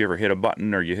 if you ever hit a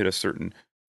button or you hit a certain,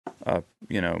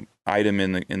 item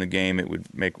in the game, it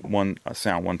would make a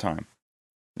sound one time.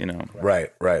 Right.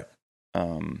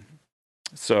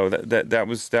 So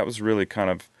that was really kind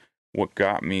of what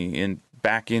got me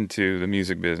back into the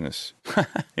music business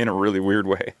in a really weird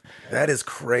way. That is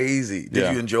crazy. Did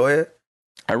Yeah. you enjoy it?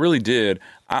 I really did.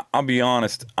 I'll be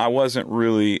honest. I wasn't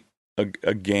really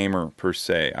a gamer per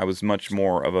se. I was much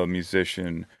more of a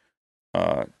musician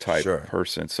type Sure.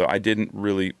 person. So I didn't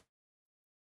really.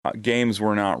 Games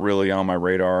were not really on my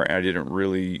radar. And I didn't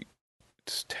really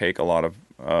take a lot of.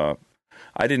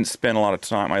 I didn't spend a lot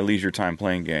of my leisure time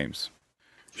playing games.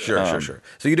 Sure.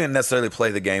 So you didn't necessarily play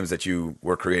the games that you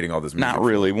were creating all this music Not for?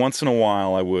 really. Once in a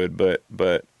while I would, but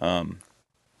and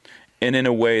in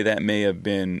a way that may have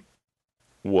been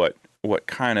what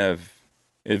kind of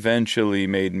eventually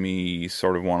made me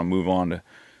sort of want to move on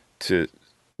to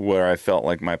where I felt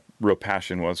like my real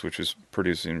passion was, which was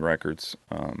producing records.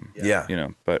 Yeah.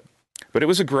 But it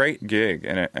was a great gig,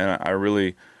 and I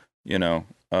really,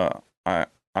 I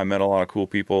met a lot of cool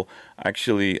people. I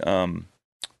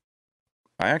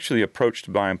actually approached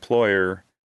my employer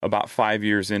about 5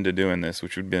 years into doing this,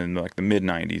 which would have been like the mid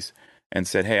 '90s, and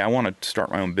said, "Hey, I want to start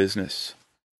my own business."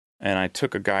 And I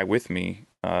took a guy with me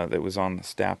that was on the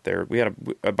staff there. We had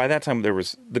by that time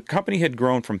the company had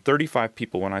grown from 35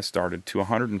 people when I started to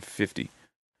 150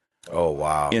 Oh,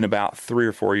 wow. in about 3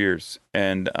 or 4 years,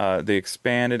 and they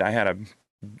expanded. I had a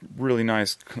really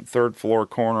nice third floor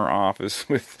corner office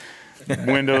with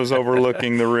windows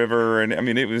overlooking the river, and I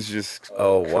mean it was just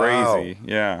Oh, wow. crazy.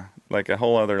 Yeah, like a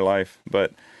whole other life.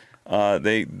 But but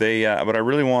I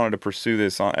really wanted to pursue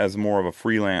this as more of a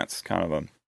freelance kind of a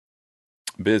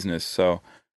business. So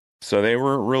they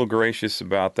were real gracious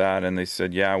about that, and they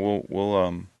said, "Yeah,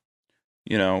 we'll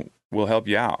help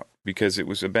you out," because it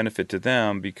was a benefit to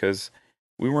them, because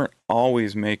we weren't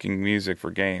always making music for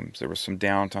games. There was some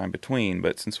downtime between,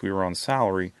 but since we were on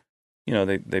salary,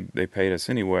 they paid us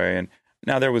anyway. And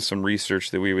now there was some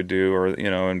research that we would do, or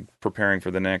and preparing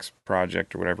for the next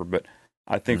project or whatever. But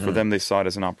I think for them, they saw it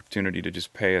as an opportunity to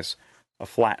just pay us a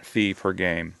flat fee per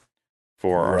game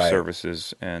for our Right.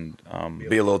 services, and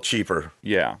Be a little cheaper.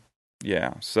 yeah.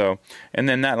 So, and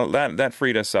then that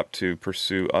freed us up to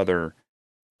pursue other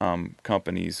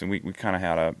companies, and we kind of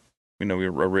had a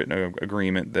written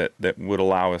agreement that would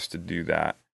allow us to do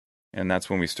that, and that's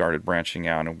when we started branching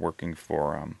out and working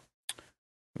for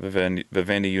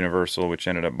Vivendi Universal, which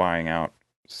ended up buying out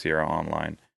Sierra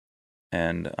Online,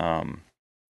 and there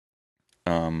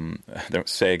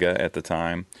was Sega at the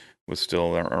time was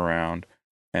still around,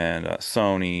 and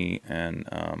Sony, and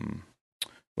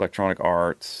Electronic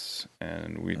Arts,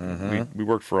 and we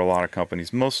worked for a lot of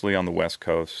companies, mostly on the West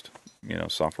Coast,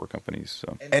 software companies.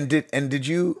 So And did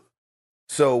you?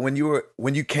 So when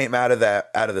you came out of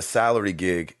the salary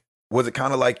gig, was it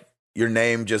kind of like your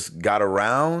name just got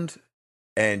around,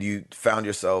 and you found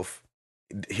yourself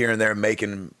here and there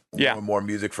making more and more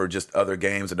music for just other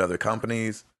games and other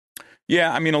companies?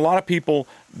 Yeah, I mean, a lot of people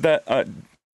that,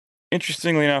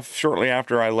 interestingly enough, shortly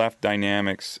after I left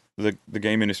Dynamics, the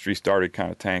game industry started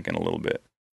kind of tanking a little bit,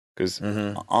 because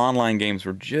online games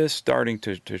were just starting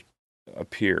to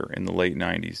appear in the late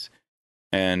 '90s,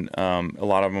 and a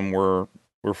lot of them were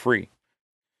free,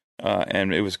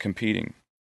 and it was competing.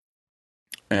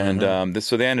 And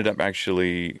so they ended up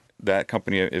that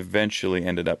company eventually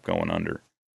ended up going under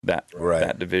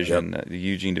that division, the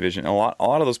Eugene division. A lot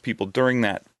of those people during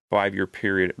that 5-year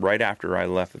period, right after I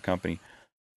left the company,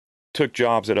 took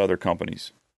jobs at other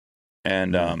companies,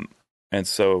 and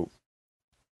so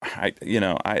I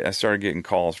started getting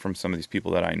calls from some of these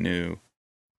people that I knew,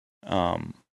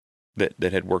 that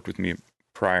had worked with me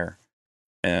prior,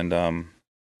 and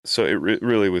so it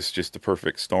really was just the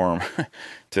perfect storm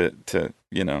to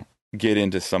get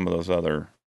into some of those other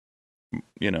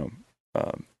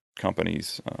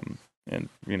companies, and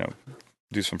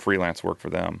do some freelance work for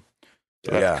them.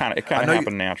 So that's it kind of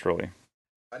happened naturally.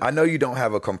 I know you don't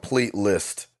have a complete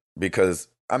list, because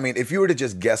I mean, if you were to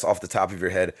just guess off the top of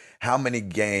your head, how many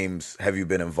games have you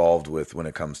been involved with when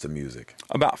it comes to music?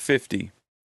 About 50.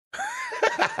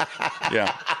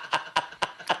 Yeah.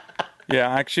 Yeah,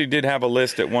 I actually did have a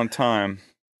list at one time.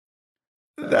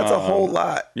 That's a whole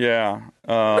lot. Yeah.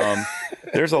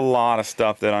 There's a lot of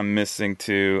stuff that I'm missing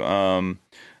too. A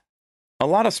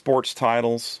lot of sports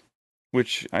titles,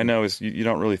 which I know is you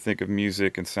don't really think of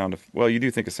music and well, you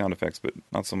do think of sound effects, but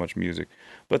not so much music.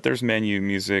 But there's menu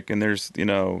music and there's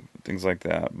things like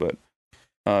that. But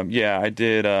yeah, I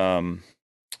did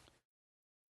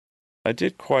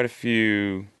quite a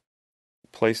few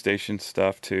PlayStation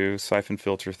stuff too. Siphon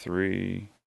Filter 3.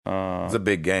 It's a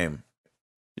big game.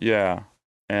 Yeah,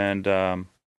 and God,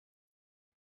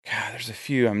 there's a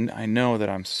few I know that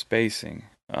I'm spacing,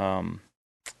 that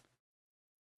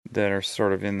are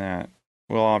sort of in that.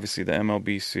 Well, obviously the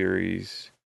MLB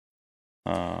series.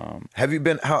 Have you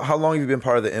been? How long have you been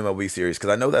part of the MLB series? Because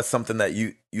I know that's something that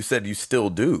you said you still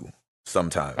do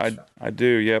sometimes. I do.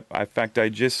 Yep. In fact, I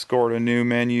just scored a new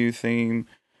menu theme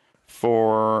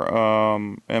for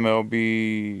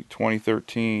MLB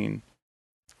 2013.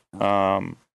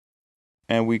 And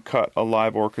we cut a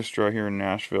live orchestra here in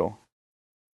Nashville.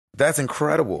 That's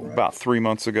incredible. About 3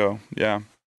 months ago. Yeah.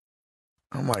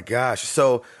 Oh my gosh.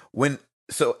 So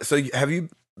have you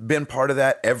been part of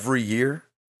that every year?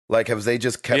 Like, have they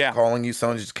just kept calling you?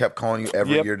 Someone just kept calling you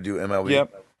every year to do MLB?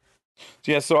 Yep.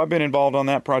 Yeah. So I've been involved on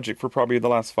that project for probably the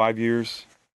last 5 years.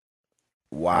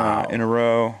 Wow. In a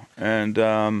row. And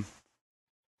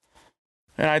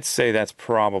I'd say that's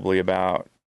probably about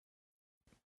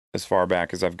as far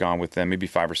back as I've gone with them, maybe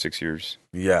 5 or 6 years.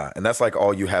 Yeah, and that's like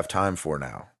all you have time for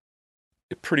now.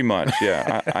 Pretty much,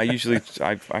 yeah. I usually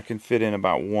I can fit in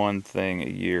about one thing a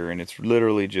year, and it's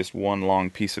literally just one long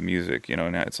piece of music,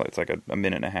 and it's like a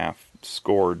minute and a half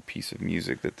scored piece of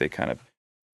music that they kind of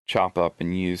chop up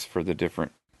and use for the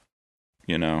different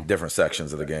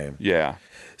sections of the game. Yeah.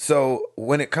 So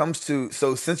when it comes to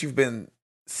since you've been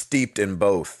steeped in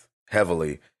both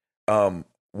heavily,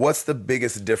 what's the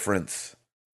biggest difference?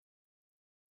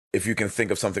 If you can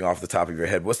think of something off the top of your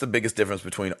head, what's the biggest difference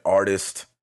between artist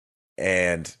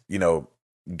and,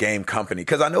 game company?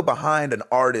 Because I know behind an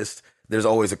artist, there's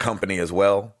always a company as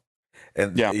well.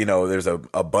 And, there's a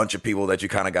bunch of people that you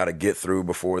kind of got to get through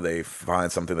before they find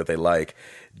something that they like.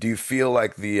 Do you feel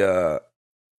like that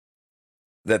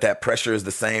pressure is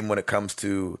the same when it comes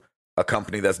to a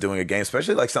company that's doing a game,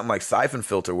 especially like something like Siphon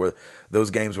Filter, where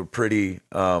those games were pretty,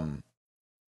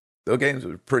 those games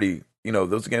are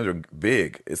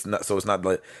big. It's not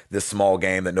like this small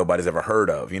game that nobody's ever heard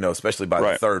of, especially by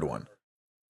the third one.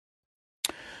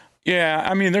 Yeah,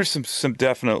 I mean, there's some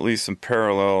definitely some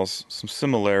parallels, some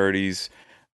similarities.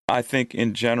 I think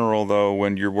in general, though,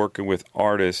 when you're working with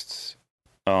artists,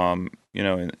 in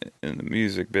the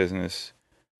music business,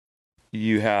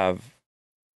 you're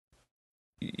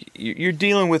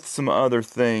dealing with some other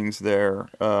things there,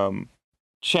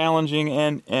 challenging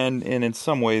and in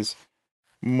some ways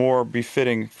more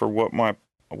befitting for what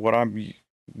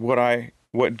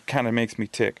kind of makes me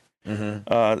tick.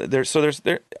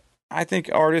 Mm-hmm. I think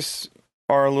artists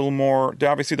are a little more,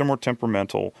 obviously they're more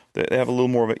temperamental. They have a little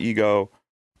more of an ego.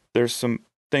 There's some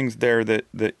things there that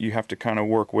you have to kind of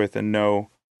work with and know.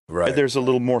 Right. There's a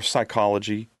little more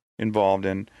psychology involved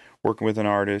in working with an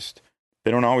artist.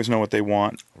 They don't always know what they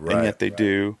want, and yet they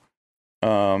do.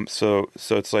 So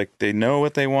it's like they know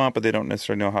what they want, but they don't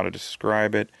necessarily know how to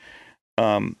describe it.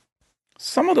 Some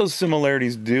of those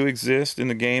similarities do exist in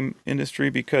the game industry,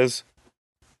 because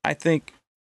I think,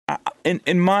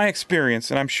 in my experience,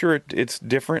 and I'm sure it's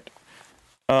different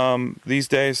these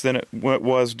days than it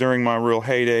was during my real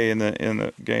heyday in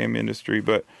the game industry,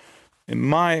 but in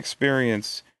my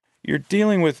experience, you're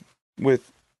dealing with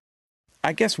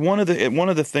I guess one of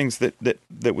the things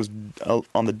that was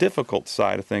on the difficult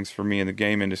side of things for me in the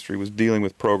game industry was dealing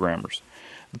with programmers.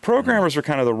 The programmers are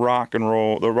kind of the rock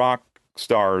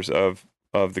stars of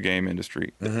the game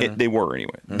industry. Mm-hmm. They were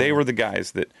anyway. Mm-hmm. They were the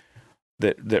guys that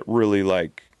that really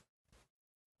like.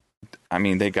 I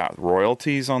mean, they got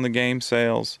royalties on the game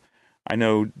sales. I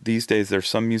know these days there's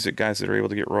some music guys that are able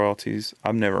to get royalties.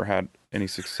 I've never had any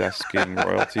success getting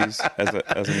royalties as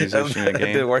a musician in a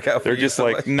game. Didn't work out for They're you just so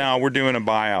like, much. no, we're doing a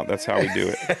buyout. That's how we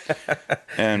do it.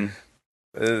 And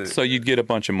so you'd get a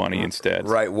bunch of money instead.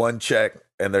 Write one check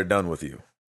and they're done with you.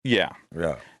 Yeah.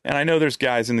 Yeah. And I know there's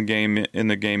guys in the game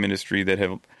industry that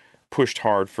have pushed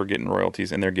hard for getting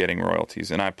royalties, and they're getting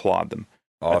royalties, and I applaud them.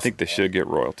 Awesome. I think they should get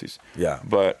royalties. Yeah.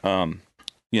 But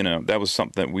you know, that was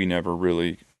something that we never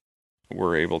really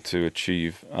were able to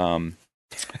achieve.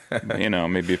 You know,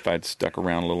 maybe if I'd stuck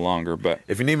around a little longer, but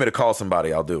If you need me to call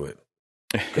somebody, I'll do it.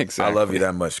 exactly. I love you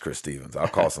that much, Chris Stevens. I'll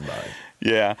call somebody.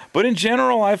 Yeah, but in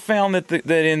general, I've found that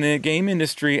that in the game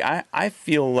industry, I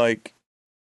feel like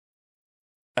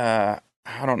I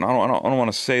don't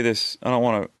want to say this. I don't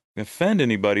want to offend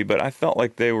anybody, but I felt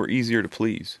like they were easier to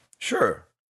please. Sure.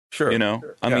 You know,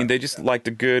 I Yeah. mean, they just liked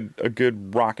a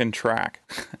good rockin' track.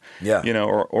 Yeah. You know,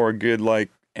 or a good like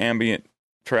ambient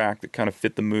track that kind of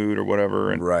fit the mood or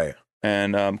whatever. And Right.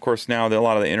 of course now a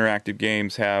lot of the interactive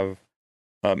games have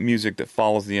music that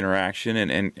follows the interaction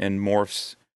and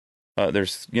morphs.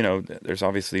 There's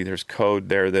obviously there's code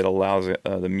there that allows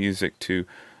the music to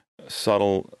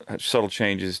subtle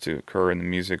changes to occur in the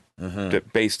music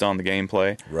based on the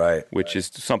gameplay, Right. which is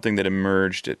something that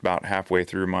emerged about halfway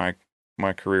through my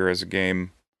career as a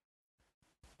game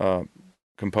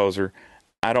composer.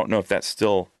 I don't know if that's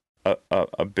still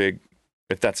a big,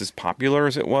 if that's as popular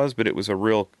as it was, but it was a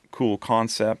real cool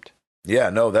concept.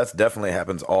 Yeah, no, that's definitely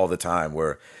happens all the time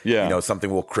where, Yeah. you know, something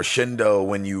will crescendo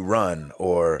when you run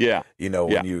or, Yeah. you know,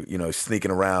 when you sneaking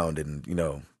around and, you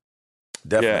know,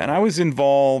 definitely. Yeah, and I was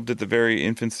involved at the very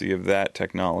infancy of that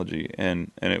technology,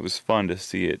 and it was fun to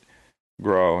see it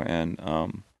grow and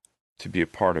to be a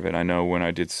part of it. I know when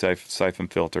I did Siphon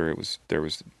Filter, there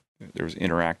was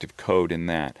interactive code in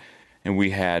that, and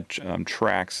we had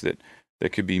tracks that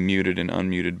could be muted and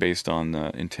unmuted based on the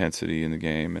intensity in the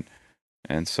game,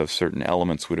 and so certain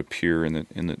elements would appear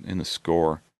in the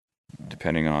score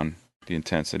depending on the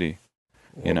intensity,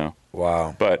 you know.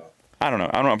 Wow. But I don't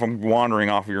know if I'm wandering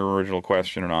off of your original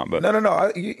question or not, but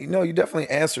No. You definitely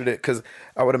answered it because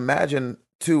I would imagine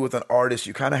too with an artist,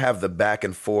 you kind of have the back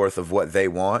and forth of what they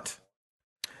want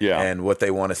yeah, and what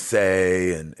they want to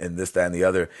say and this, that, and the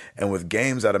other. And with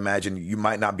games, I'd imagine you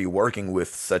might not be working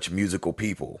with such musical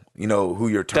people, you know, who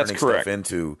you're turning correct. stuff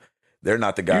into. They're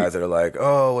not the guys that are like,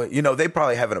 oh, you know, they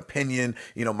probably have an opinion,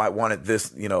 you know, might want it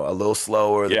this, you know, a little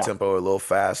slower, the tempo a little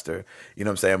faster, you know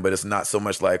what I'm saying? But it's not so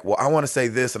much like, well, I want to say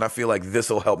this and I feel like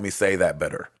this will help me say that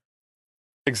better.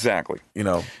 exactly. You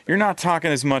know, You're not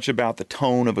talking as much about the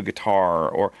tone of a guitar,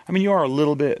 or I mean, you are a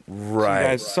little bit,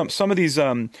 right? Some of these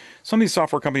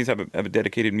software companies have a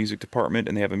dedicated music department,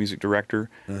 and they have a music director,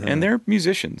 and they're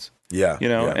musicians. Yeah, you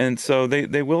know, yeah. and so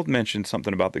they will mention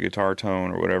something about the guitar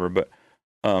tone or whatever, but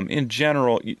in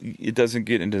general, it doesn't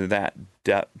get into that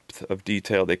depth of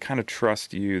detail. They kind of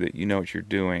trust you that you know what you're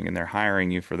doing, and they're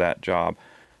hiring you for that job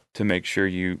to make sure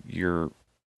you're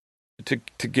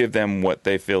to give them what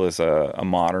they feel is a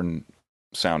modern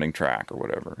sounding track or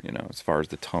whatever, you know, as far as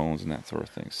the tones and that sort of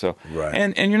thing. So, Right.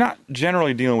 and you're not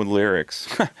generally dealing with lyrics.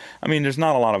 I mean, there's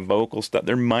not a lot of vocal stuff.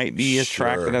 There might be a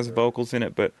track Sure. that has vocals in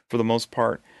it, but for the most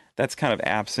part, that's kind of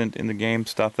absent in the game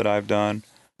stuff that I've done.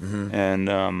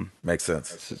 And Makes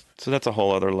sense. so that's a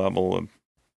whole other level of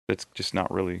that's just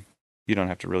not really, you don't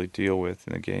have to really deal with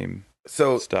in the game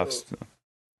So stuff.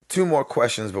 two more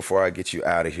questions before I get you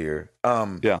out of here.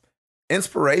 Yeah.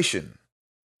 Inspiration.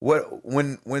 What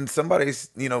when somebody's,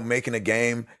 you know, making a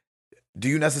game, do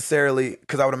you necessarily,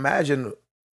 because I would imagine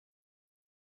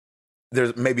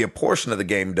there's maybe a portion of the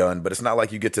game done, but it's not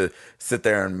like you get to sit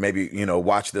there and maybe, you know,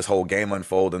 watch this whole game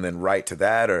unfold and then write to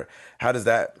that, or how does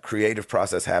that creative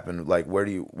process happen? Like, what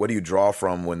do you draw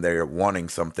from when they're wanting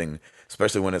something,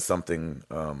 especially when it's something,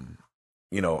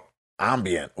 you know,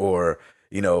 ambient or,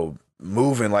 you know,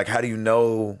 moving? Like, how do you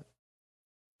know,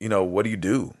 what do you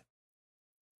do?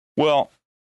 Well,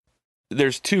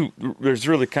 there's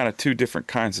really kind of two different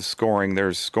kinds of scoring.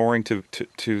 There's scoring to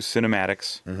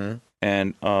cinematics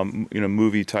and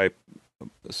movie type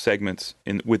segments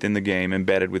within the game,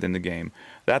 embedded within the game.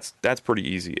 That's pretty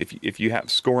easy. If you have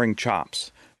scoring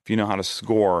chops, if you know how to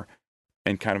score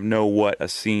and kind of know what a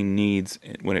scene needs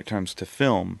when it comes to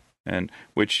film, and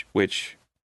which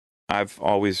I've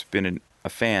always been a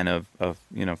fan of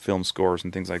film scores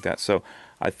and things like that. So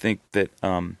I think that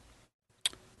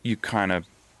you kind of,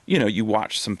 you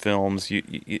watch some films,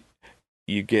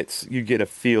 you get a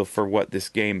feel for what this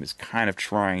game is kind of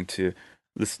trying to,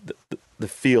 the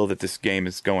feel that this game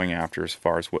is going after, as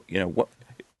far as what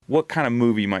what kind of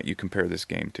movie might you compare this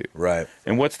game to? Right.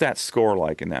 And what's that score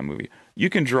like in that movie? You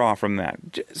can draw from that,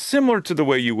 similar to the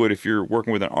way you would if you're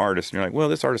working with an artist and you're like, well,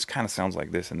 this artist kind of sounds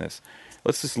like this and this.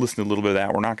 Let's just listen to a little bit of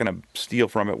that. We're not going to steal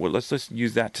from it. Well, let's just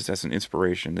use that just as an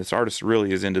inspiration. This artist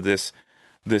really is into this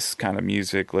kind of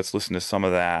music. Let's listen to some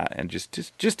of that and just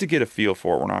to get a feel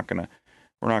for it. We're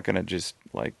not gonna just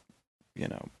like,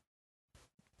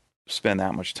 spend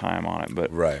that much time on it.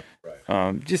 But Right.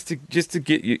 just to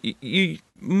get you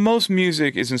most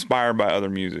music is inspired by other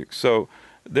music. So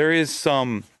there is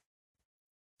some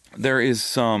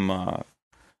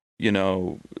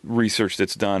research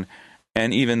that's done,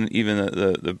 and even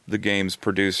the game's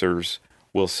producers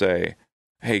will say,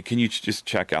 hey, can you just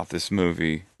check out this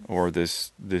movie or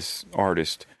this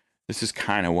artist? This is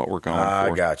kind of what we're going for.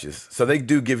 I got you. So they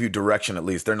do give you direction at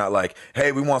least. They're not like,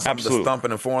 hey, we want something Absolutely. to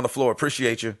thumping and four on the floor.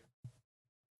 Appreciate you.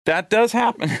 That does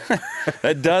happen.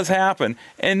 That does happen.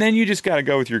 And then you just got to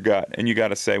go with your gut, and you got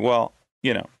to say, well,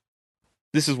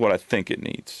 this is what I think it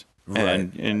needs. Right.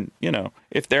 And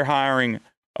if they're hiring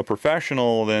a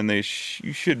professional, then you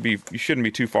shouldn't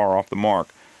be too far off the mark.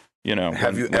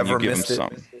 Have you ever give missed them it?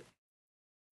 something.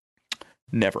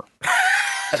 Never.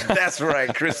 That's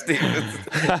right, Chris Stevens.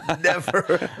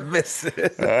 Never miss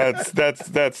it.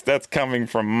 That's coming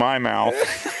from my mouth.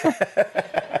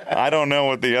 I don't know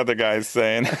what the other guy's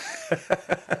saying.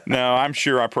 No, I'm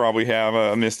sure I probably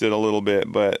have missed it a little bit,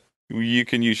 but you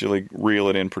can usually reel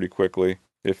it in pretty quickly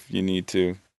if you need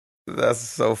to. That's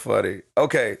so funny.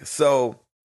 Okay, so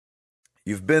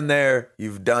you've been there,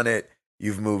 you've done it,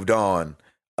 you've moved on.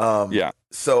 Yeah.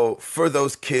 So for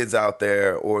those kids out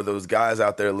there or those guys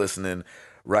out there listening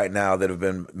right now that have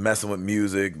been messing with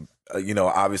music,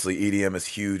 obviously EDM is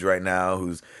huge right now,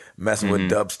 who's messing with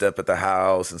dubstep at the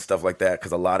house and stuff like that,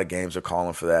 because a lot of games are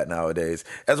calling for that nowadays,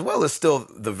 as well as still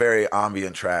the very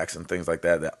ambient tracks and things like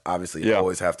that obviously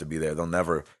always have to be there.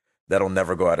 That'll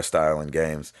never go out of style in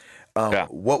games.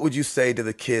 What would you say to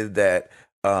the kid that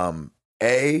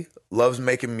A, loves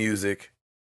making music,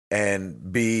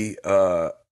 and B,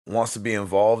 wants to be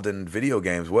involved in video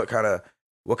games? What kind of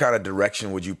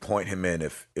direction would you point him in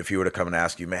if he were to come and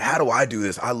ask you, man, how do I do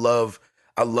this? I love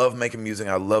making music.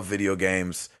 I love video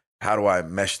games. How do I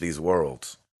mesh these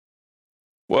worlds?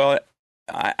 Well,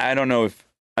 I don't know if,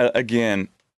 again,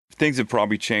 things have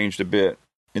probably changed a bit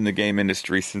in the game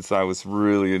industry since I was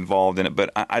really involved in it, but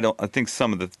I think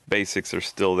some of the basics are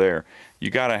still there.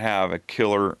 You got to have a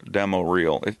killer demo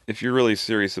reel. If you're really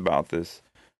serious about this,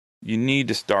 you need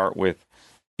to start with,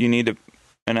 I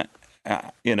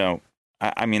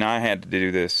had to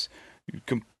do this. You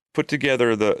can put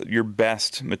together your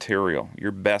best material.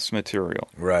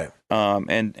 Right. A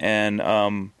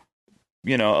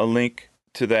link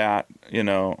to that,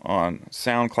 on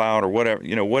SoundCloud or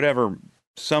whatever,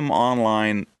 some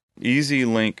online easy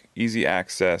link, easy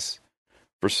access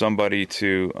for somebody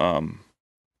to,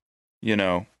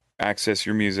 access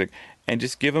your music, and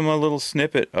just give them a little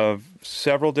snippet of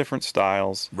several different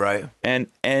styles. Right. And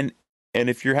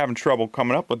if you're having trouble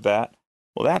coming up with that,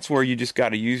 well, that's where you just got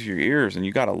to use your ears and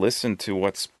you got to listen to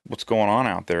what's going on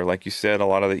out there. Like you said, a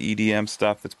lot of the EDM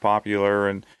stuff that's popular,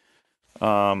 and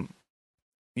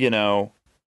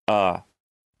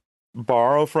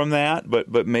borrow from that,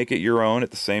 but make it your own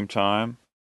at the same time.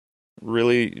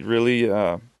 Really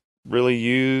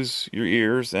use your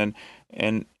ears, and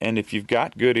if you've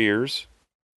got good ears,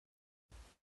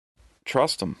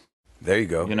 trust them. There you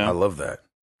go. I love that.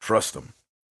 Trust them.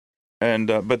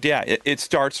 And but yeah, it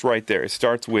starts right there. It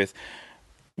starts with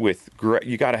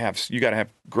you got to have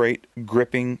great,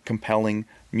 gripping, compelling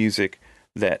music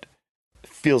that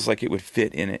feels like it would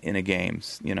fit in a game.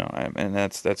 And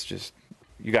that's just,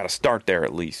 you got to start there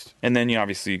at least. And then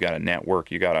obviously you got to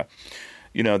network. You got to,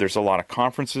 there's a lot of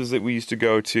conferences that we used to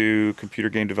go to.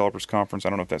 Computer Game Developers Conference. I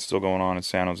don't know if that's still going on in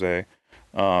San Jose.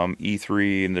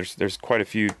 E3, and there's quite a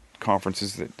few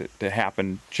conferences that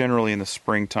happen generally in the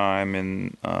springtime,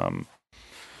 and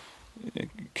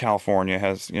California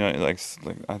has, like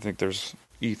I think there's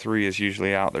E3 is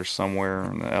usually out there somewhere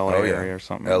in the LA area or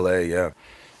something. LA, yeah.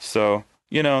 So,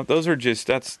 those are just,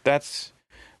 that's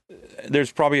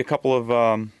there's probably a couple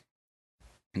of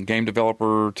game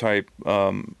developer type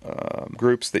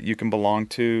groups that you can belong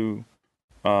to,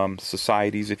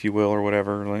 societies, if you will, or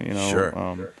whatever,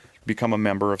 Sure. Become a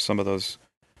member of some of those.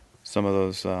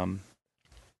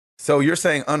 So you're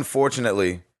saying,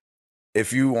 unfortunately,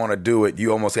 if you want to do it,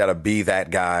 you almost got to be that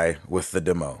guy with the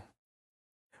demo.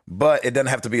 But it doesn't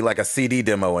have to be like a CD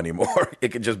demo anymore. It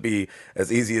could just be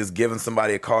as easy as giving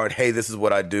somebody a card. Hey, this is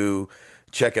what I do.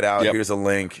 Check it out. Yep. Here's a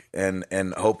link, and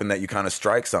hoping that you kind of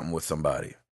strike something with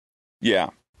somebody. Yeah.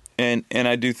 And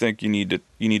I do think you need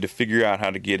to figure out how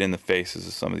to get in the faces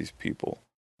of some of these people.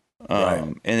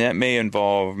 Right. And that may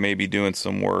involve maybe doing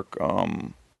some work,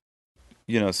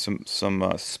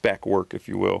 some spec work, if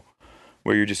you will,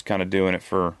 where you're just kind of doing it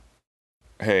for,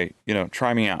 hey,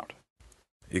 try me out.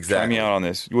 Exactly. Try me out on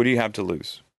this. What do you have to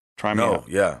lose? Try me out.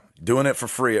 Yeah. Doing it for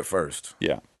free at first.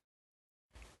 Yeah.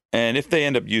 And if they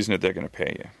end up using it, they're going to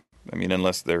pay you. I mean,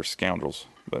 unless they're scoundrels.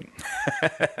 But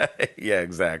yeah,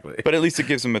 exactly. But at least it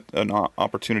gives them an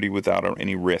opportunity without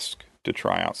any risk to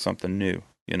try out something new,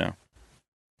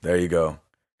 There you go.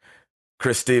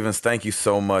 Chris Stevens, thank you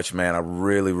so much, man. I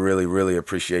really, really, really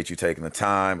appreciate you taking the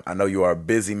time. I know you are a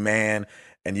busy man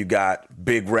and you got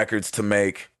big records to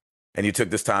make, and you took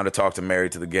this time to talk to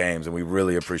Married to the Games, and we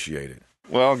really appreciate it.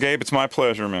 Well, Gabe, it's my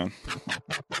pleasure, man.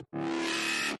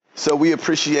 So we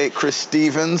appreciate Chris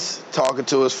Stevens talking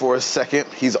to us for a second.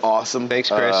 He's awesome. Thanks,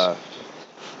 Chris.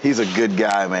 He's a good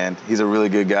guy, man. He's a really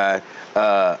good guy.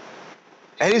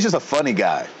 And he's just a funny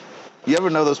guy. You ever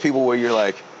know those people where you're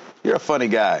like, you're a funny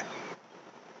guy.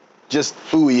 Just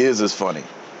who he is funny.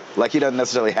 Like, he doesn't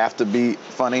necessarily have to be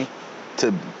funny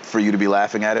for you to be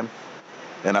laughing at him.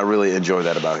 And I really enjoy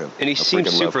that about him. And he I seems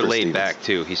freaking love super Chris laid Stevens. back,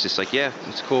 too. He's just like, yeah,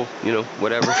 it's cool,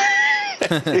 whatever.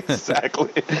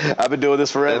 Exactly. I've been doing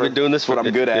this forever. I've been doing this what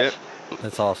I'm good at. Yep.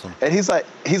 That's awesome. And he's like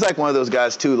one of those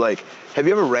guys too. Like, have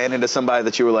you ever ran into somebody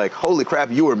that you were like, holy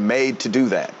crap, you were made to do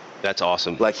that? That's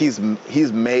awesome. Like, he's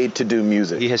made to do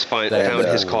music. He has found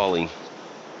his calling.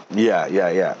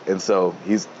 Yeah. And so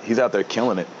he's out there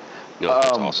killing it. No,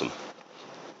 that's awesome.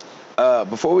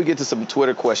 Before we get to some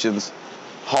Twitter questions,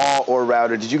 Hall or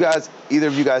Router, did either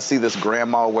of you guys see this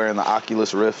grandma wearing the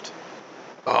Oculus Rift?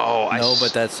 Oh, No,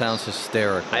 but that sounds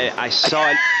hysterical. I saw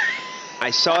it.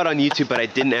 I saw it on YouTube, but I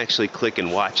didn't actually click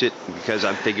and watch it because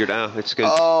I figured, it's good.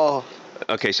 Oh,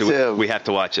 Okay, so Tim. we have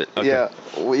to watch it. Okay. yeah.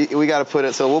 We got to put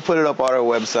it. So we'll put it up on our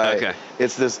website. Okay.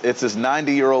 It's this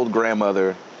 90-year-old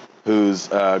grandmother whose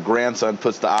grandson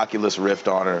puts the Oculus Rift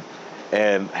on her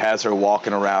and has her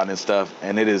walking around and stuff,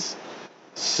 and it is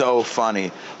so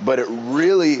funny. But it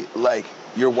really, like,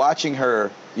 you're watching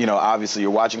her. Obviously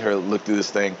you're watching her look through this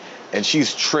thing. And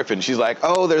she's tripping. She's like,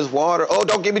 oh, there's water. Oh,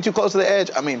 don't get me too close to the edge.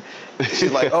 I mean,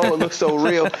 she's like, oh, it looks so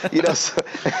real.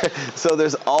 So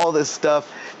there's all this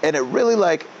stuff. And it really,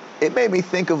 it made me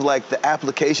think of, the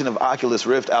application of Oculus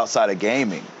Rift outside of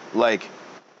gaming. Like,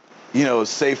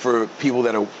 say for people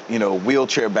that are,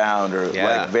 wheelchair bound or,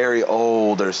 very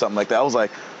old or something like that. I was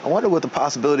like, I wonder what the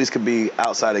possibilities could be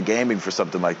outside of gaming for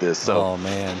something like this. So, oh,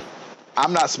 man.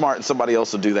 I'm not smart and somebody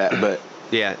else will do that, but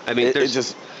Yeah, I mean,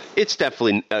 it's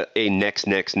definitely a next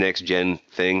gen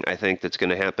thing. I think that's going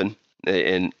to happen,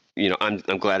 and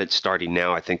I'm glad it's starting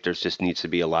now. I think there's just needs to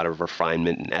be a lot of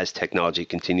refinement, and as technology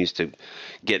continues to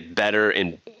get better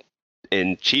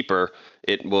and cheaper,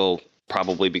 it will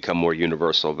probably become more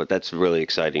universal. But that's really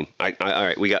exciting. All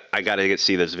right, I got to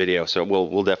see this video, so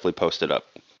we'll definitely post it up.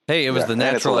 Hey, it was the and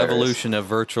it's natural hilarious. evolution of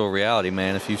virtual reality,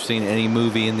 man. If you've seen any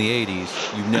movie in the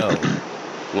 80s, you know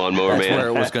Lawnmower that's Man. where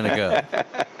it was going to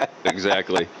go.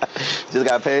 Exactly. just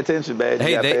got to pay attention, man. You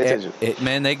Hey, got to pay attention.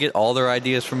 man, they get all their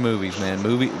ideas from movies, man.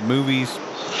 Movies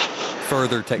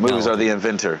further technology. Movies are the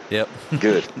inventor. Yep.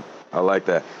 Good. I like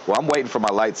that. Well, I'm waiting for my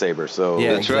lightsaber, so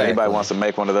Yeah, if anybody exactly. wants to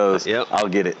make one of those, Yep. I'll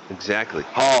get it. Exactly.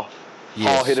 Hall,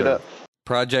 Yes, hit it sir. up.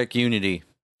 Project Unity.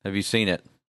 Have you seen it?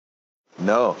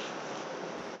 No.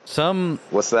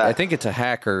 What's that? I think it's a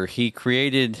hacker. He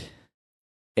created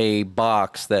a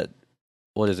box that,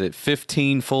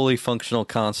 15 fully functional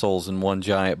consoles in one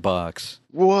giant box.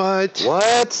 What?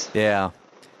 What? Yeah.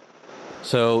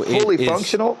 So Fully it is-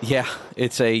 functional? Yeah,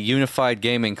 it's a unified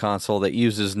gaming console that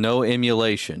uses no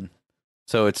emulation.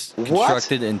 So it's What?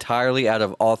 constructed entirely out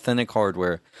of authentic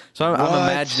hardware. So I'm What?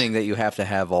 imagining that you have to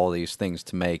have all these things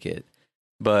to make it.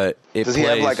 But it Does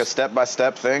plays, he have a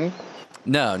step-by-step thing?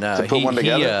 No. to put one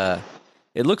together?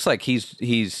 It looks like he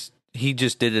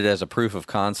just did it as a proof of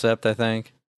concept, I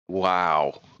think.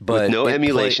 Wow. But with no it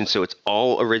emulation, so it's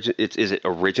all original. Is it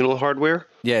original hardware?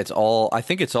 Yeah, it's all. I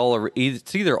think it's all.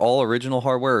 It's either all original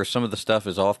hardware or some of the stuff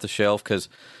is off the shelf. Because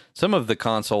some of the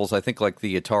consoles, I think, like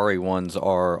the Atari ones,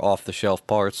 are off the shelf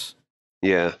parts.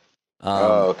 Yeah.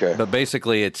 Okay. But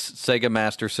basically, it's Sega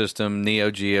Master System, Neo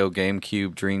Geo,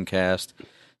 GameCube, Dreamcast,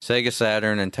 Sega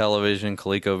Saturn and Television,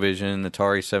 ColecoVision,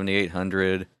 Atari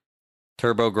 7800,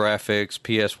 TurboGrafx,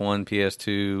 PS1,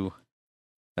 PS2.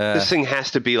 This thing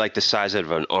has to be like the size of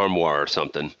an armoire or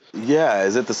something. Yeah,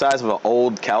 is it the size of an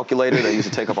old calculator that used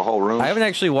to take up a whole room? I haven't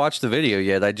actually watched the video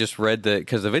yet. I just read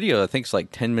because the video I think is like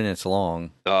 10 minutes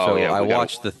long. Oh, so yeah, I we gotta-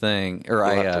 watched the thing, or we'll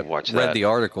I have to watch read that. the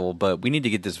article. But we need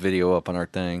to get this video up on our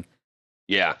thing.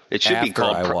 Yeah, it should be after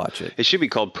called. I watch it. It should be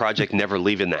called Project Never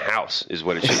Leaving the House. Is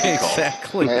what it should be called.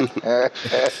 Exactly.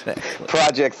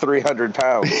 Project 300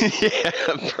 pounds. Yeah,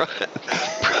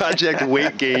 Project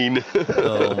Weight Gain.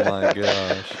 Oh my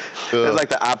gosh. It's like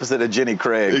the opposite of Jenny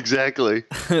Craig. Exactly.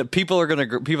 People are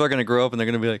gonna grow up and they're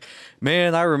gonna be like,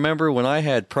 man, I remember when I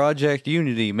had Project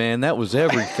Unity. Man, that was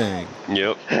everything.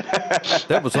 Yep.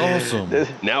 That was awesome.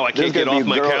 Now I There's can't get gonna off be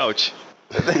my girl- couch.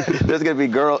 There's gonna be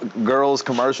girls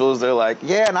commercials. They're like,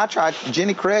 yeah, and I tried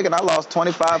Jenny Craig and I lost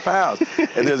 25 pounds.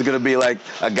 And there's gonna be like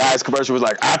a guy's commercial was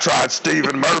like, I tried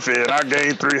Stephen Murphy and I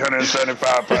gained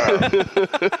 375 pounds.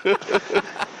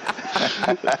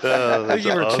 Oh, I think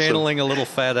you were channeling a little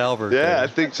Fat Albert. Yeah, I there.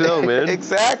 think so, man.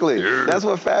 Exactly. That's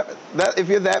what if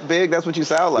you're that big, that's what you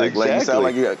sound like. Like you sound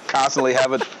like you constantly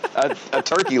have a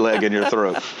turkey leg in your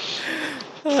throat.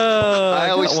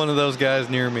 I always- got one of those guys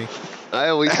near me. I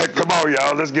always Come on,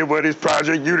 y'all, let's get what these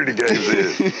Project Unity games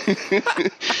is.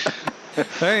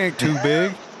 That ain't too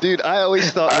big. Dude, I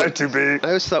always thought I'm too big. I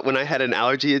always thought when I had an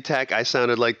allergy attack, I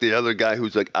sounded like the other guy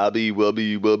who's like, abby,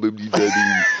 wubby, wubby,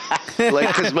 wubby. Like,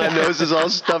 because my nose is all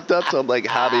stuffed up, so I'm like,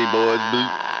 hobby, boys,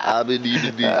 abby,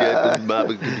 need get my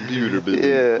computer, baby.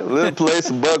 Yeah, little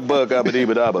place bug abba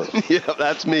dabba. Yeah,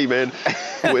 that's me, man.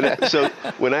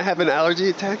 When I have an allergy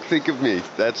attack, think of me.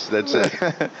 That's it.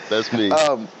 That's me.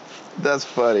 That's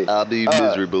funny. I'll be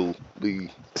miserable.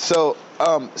 So,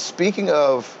 speaking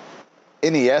of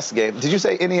NES game, did you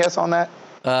say NES on that?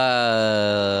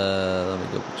 Let me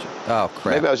go check. Oh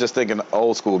crap. Maybe I was just thinking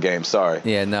old school games. Sorry.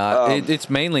 Yeah, no, it's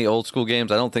mainly old school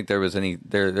games. I don't think there was any.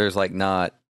 There's like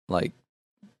not like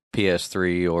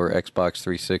PS3 or Xbox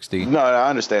 360. No, I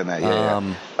understand that.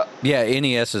 Yeah, Yeah,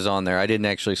 NES is on there. I didn't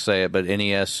actually say it, but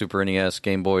NES, Super NES,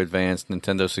 Game Boy Advance,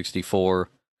 Nintendo 64.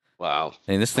 Wow.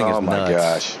 And this thing Oh is my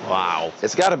nuts. gosh, Wow.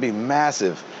 it's got to be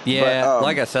massive. Yeah, But,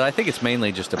 like I said, I think it's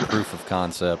mainly just a proof of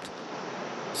concept.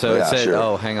 So Yeah, it said, sure.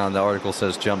 oh, hang on, the article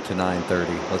says jump to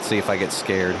 9:30. Let's see if I get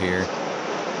scared here.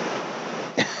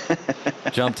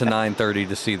 Jump to 9:30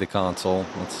 to see the console.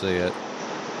 Let's see it.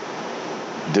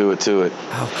 do it to it.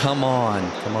 Oh, come on.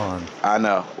 Come on. I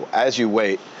know. As you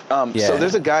wait. Yeah. So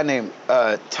there's a guy named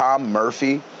Tom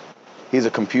Murphy. He's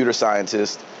a computer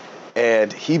scientist,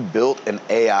 and he built an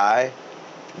AI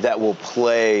that will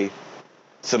play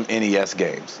some NES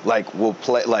games. Like, will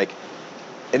play, like,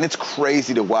 and it's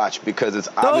crazy to watch because it's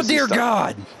Oh, obviously dear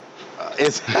God.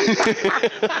 It's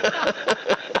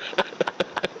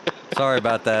Sorry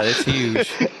about that. It's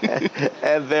huge.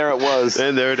 and there it was.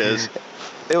 And there it is.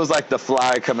 It was like the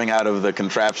fly coming out of the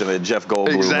contraption that Jeff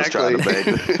Goldblum was trying to make.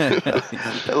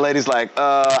 The lady's like,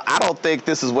 I don't think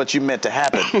this is what you meant to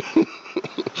happen.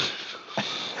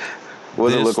 What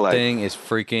does it look like? This thing is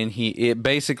freaking. It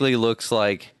basically looks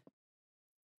like.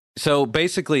 So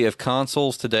basically, if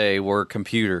consoles today were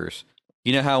computers,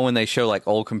 you know how when they show like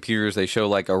old computers, they show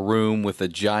like a room with a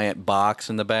giant box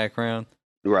in the background.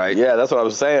 Right. Yeah, that's what I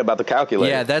was saying about the calculator.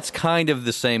 Yeah, that's kind of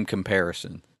the same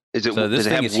comparison. Is it? So this does it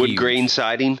thing have is wood huge. grain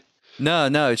siding? No,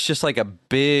 it's just like a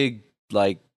big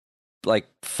like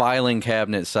filing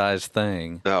cabinet sized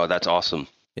thing. Oh, that's awesome.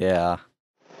 Yeah.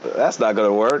 That's not going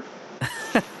to work.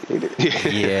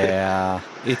 Yeah.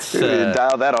 It's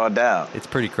Dial that on down. it's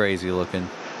pretty crazy looking.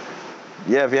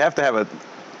 Yeah, if you have to have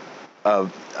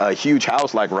a huge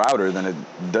house like Router, then it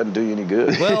doesn't do you any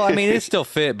good. Well, I mean, it still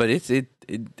fit, but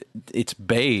it's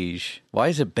beige. Why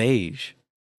is it beige?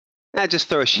 Just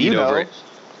throw a sheet You know. over it.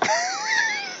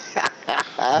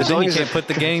 But then long you as can't put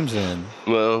the games in.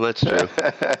 Well, that's true.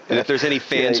 And if there's any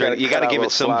fans, you right, gotta you got cut to out give little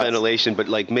it some slots. ventilation, but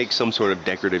like make some sort of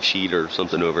decorative sheet or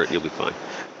something over it. You'll be fine.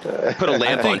 Put a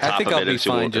lamp on top I think of I'll it. be and so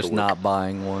it fine won't- just it'll work. not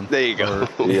buying one. There you go.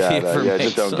 Or Yeah, if it just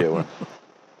makes don't get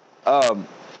one.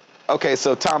 Okay,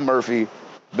 so Tom Murphy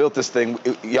built this thing.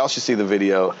 Y'all should see the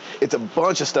video. It's a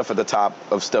bunch of stuff at the top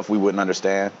of stuff we wouldn't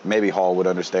understand. Maybe Hall would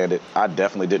understand it. I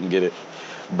definitely didn't get it.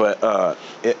 But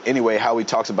anyway, how he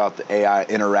talks about the AI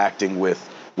interacting with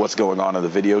what's going on in the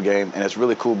video game. And it's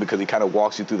really cool because he kind of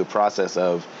walks you through the process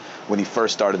of when he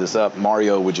first started this up,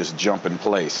 Mario would just jump in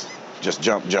place. Just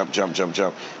jump,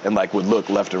 and like would look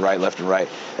left and right.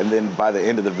 And then by the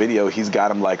end of the video, he's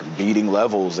got him like beating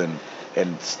levels and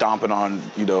stomping on,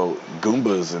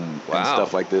 Goombas and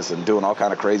stuff like this and doing all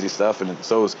kind of crazy stuff. And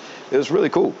so it was really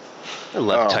cool. I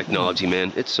love technology,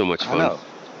 man. It's so much I fun. know.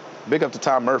 Big up to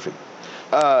Tom Murphy.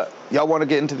 Y'all want to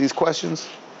get into these questions?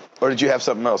 Or did you have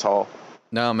something else, Hall?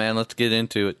 No, man, let's get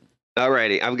into it.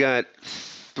 Alrighty, I've got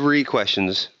 3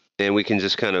 questions, and we can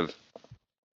just kind of,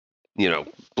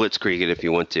 blitzkrieg it if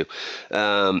you want to.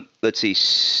 Let's see.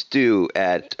 Stu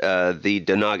at the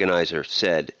Denogonizer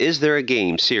said, "Is there a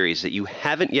game series that you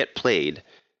haven't yet played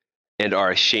and are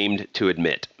ashamed to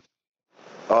admit?"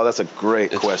 Oh, that's a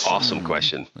great It's question. awesome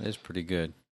question. That is pretty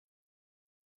good.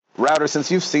 Router,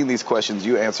 since you've seen these questions,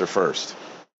 you answer first.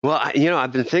 Well,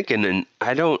 I've been thinking, and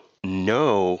I don't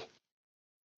know.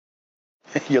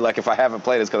 You're like, if I haven't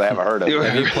played, it's because I haven't heard of it.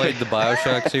 Have you played the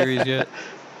BioShock series yet?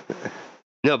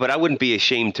 No, but I wouldn't be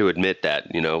ashamed to admit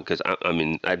that, because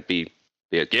I'd be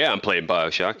like, yeah, I'm playing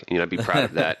BioShock. I'd be proud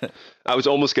of that. I was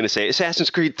almost going to say Assassin's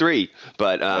Creed 3,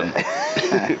 but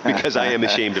because I am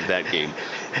ashamed of that game.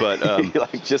 But You're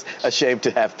like just ashamed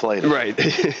to have played it.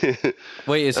 right.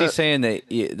 Wait, is he saying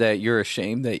that you're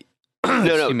ashamed that No,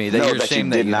 excuse me, that no, you're that you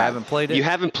ashamed that did you not. haven't played it? You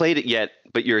haven't played it yet,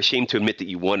 but you're ashamed to admit that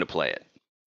you want to play it.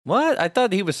 What? I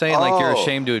thought he was saying like you're Oh.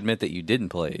 ashamed to admit that you didn't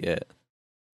play it yet.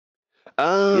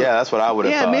 Yeah, that's what I would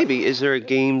have Yeah, thought. maybe. Is there a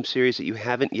game series that you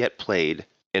haven't yet played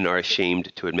and are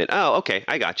ashamed to admit? Oh, okay,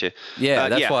 I got you. Yeah,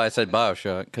 that's yeah. why I said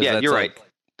BioShock. Cause Yeah, that's you're like right.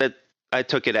 That I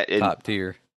took it at top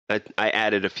tier. I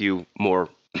added a few more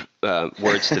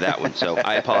words to that one, so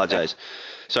I apologize.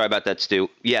 Sorry about that, Stu.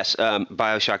 Yes,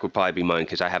 BioShock would probably be mine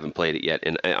because I haven't played it yet,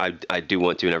 and I do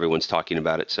want to, and everyone's talking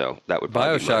about it, so that would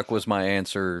probably be mine. BioShock was my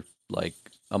answer like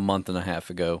a month and a half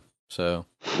ago. So,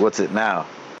 What's it now?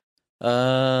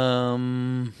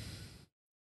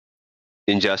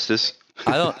 Injustice.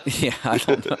 I don't. Yeah, I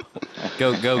don't know.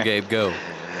 Go, Gabe, go.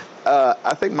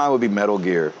 I think mine would be Metal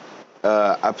Gear.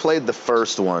 I played the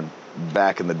first one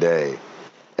back in the day,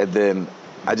 and then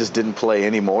I just didn't play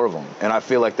any more of them. And I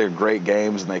feel like they're great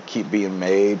games, and they keep being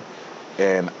made.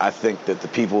 And I think that the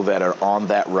people that are on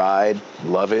that ride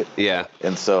love it. Yeah.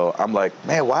 And so I'm like,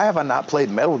 man, why have I not played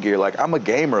Metal Gear? Like, I'm a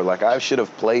gamer. Like, I should have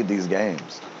played these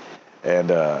games.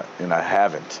 And I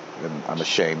haven't, and I'm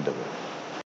ashamed of it.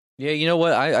 Yeah, you know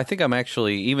what? I think I'm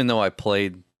actually, even though I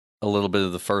played a little bit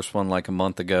of the first one like a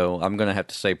month ago, I'm going to have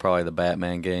to say probably the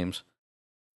Batman games.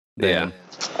 Yeah.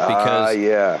 Because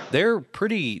yeah. they're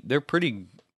pretty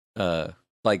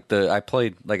I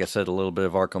played, like I said, a little bit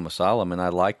of Arkham Asylum and I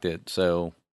liked it.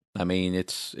 So, I mean,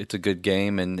 it's a good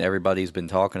game and everybody's been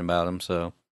talking about them.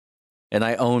 So, and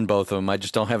I own both of them. I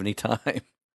just don't have any time.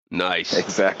 Nice.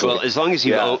 Exactly. Well, as long as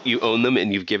you Yeah. you own them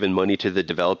and you've given money to the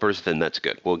developers, then that's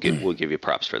good. We'll give you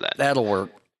props for that. That'll work.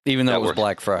 Even though That it was works.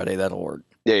 Black Friday, that'll work.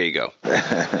 There you go.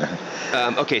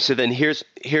 Okay, so then here's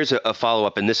a follow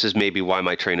up, and this is maybe why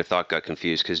my train of thought got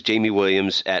confused. Because Jamie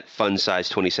Williams at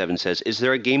FunSize27 says, "Is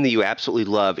there a game that you absolutely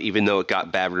love, even though it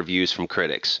got bad reviews from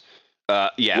critics?"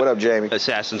 Yeah. What up, Jamie?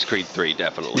 Assassin's Creed 3,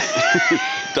 definitely.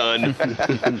 Done.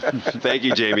 Thank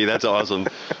you, Jamie. That's awesome.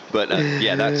 But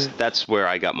yeah, that's where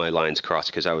I got my lines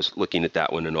crossed because I was looking at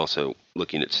that one and also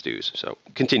looking at Stu's. So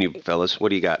continue, fellas. What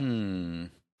do you got? Game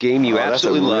you Oh, that's a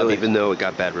absolutely love, really- even though it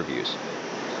got bad reviews.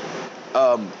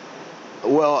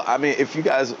 Well, I mean, if you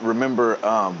guys remember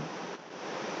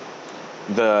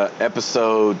the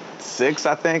episode 6,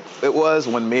 I think it was,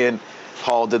 when me and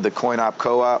Hall did the Coin Op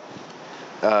Co-op,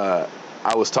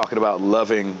 I was talking about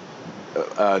loving,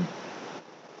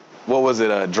 what was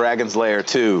it, Dragon's Lair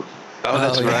 2. Oh,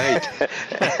 that's yeah.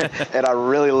 right. And I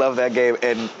really love that game,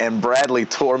 and Bradley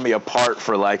tore me apart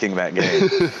for liking that game.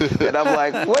 And I'm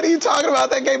like, what are you talking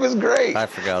about? That game is great. I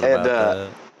forgot about that.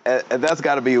 And that's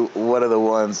got to be one of the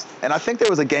ones. And I think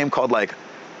there was a game called like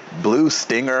Blue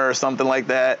Stinger or something like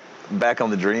that back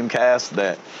on the Dreamcast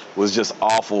that was just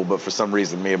awful, but for some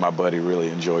reason me and my buddy really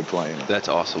enjoyed playing it. That's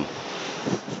awesome.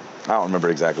 I don't remember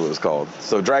exactly what it was called.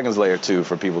 So Dragon's Lair 2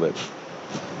 for people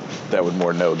that would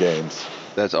more know games.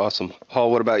 That's awesome. Hall,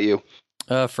 what about you?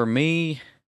 For me,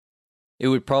 it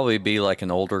would probably be like an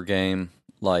older game,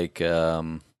 like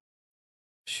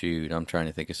shoot, I'm trying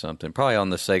to think of something. Probably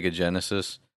on the Sega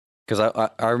Genesis, because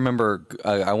I remember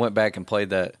I went back and played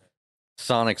that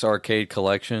Sonic's Arcade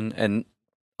Collection, and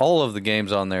all of the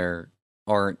games on there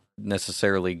aren't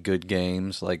necessarily good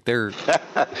games. Like they're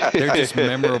just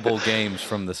memorable games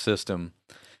from the system,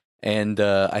 and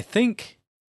I think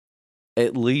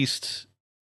at least.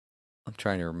 I'm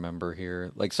trying to remember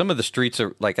here. Like some of the Streets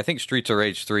are like I think Streets of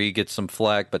Rage 3 gets some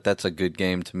flack, but that's a good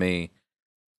game to me.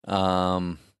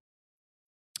 I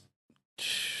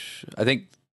think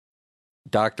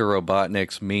Dr.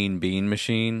 Robotnik's Mean Bean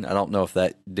Machine. I don't know if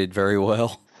that did very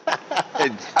well.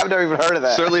 I've never even heard of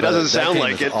that. Certainly doesn't That sound game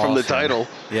like is it from the awesome. title.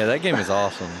 Yeah, that game is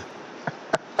awesome.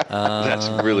 That's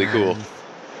really cool.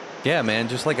 Yeah, man,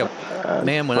 just like when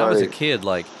I was a funny. kid,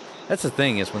 like that's the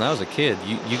thing is when I was a kid,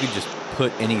 you could just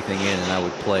put anything in and I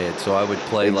would play it. So I would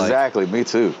play Exactly, me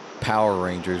too. like Power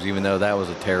Rangers, even though that was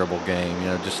a terrible game,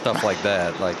 just stuff like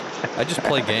that. Like I just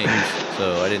play games,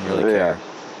 so I didn't really care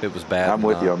if it was bad. I'm or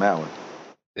with not. you on that one.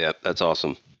 Yeah, that's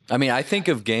awesome. I mean, I think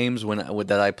of games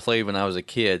that I played when I was a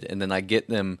kid, and then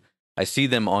I see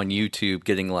them on YouTube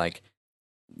getting like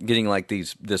getting like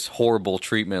this horrible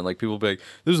treatment. Like people be like,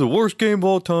 "This is the worst game of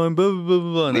all time." Blah blah blah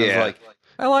blah. And I was like,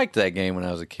 I liked that game when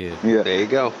I was a kid. Yeah, There you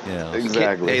go. Yeah,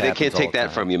 exactly. Hey, they can't happens all take the that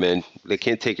time. from you, man. They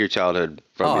can't take your childhood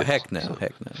from you. Oh heck no,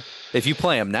 heck no. If you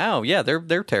play them now, yeah,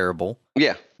 they're terrible.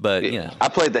 Yeah. But Yeah. you know, I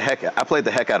played the heck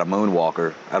out of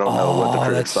Moonwalker. I don't know what the Oh,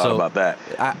 critics that's thought so- about that,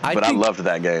 but I think loved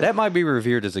that game. that might be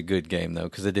revered as a good game though,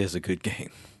 because it is a good game.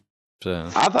 So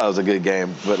I thought it was a good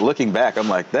game, but looking back, I'm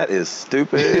like, that is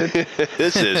stupid.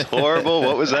 This is horrible.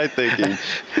 What was I thinking?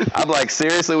 I'm like,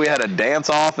 seriously, we had a dance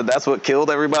off, and that's what killed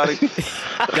everybody.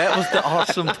 that was the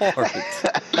awesome part.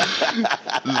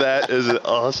 That is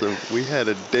awesome. We had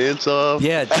a dance off.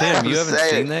 Yeah, Tim, you haven't Say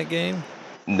it. seen that game?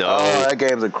 No. Oh, that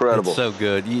game's incredible. It's so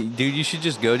good. Dude, you should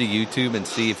just go to YouTube and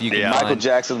see if you can Yeah. find... Michael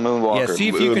Jackson Moonwalker. Yeah, see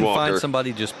if you can find Moonwalker.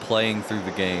 somebody just playing through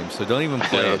the game. So don't even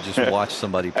play it, just watch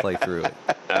somebody play through it.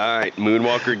 All right,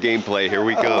 Moonwalker gameplay. Here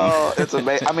we come. Oh, it's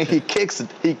amazing. I mean, he kicks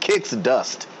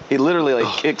dust. He literally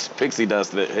kicks pixie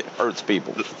dust that hurts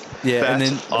people. Yeah, and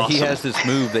then That's awesome. he has this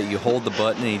move that you hold the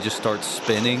button and he just starts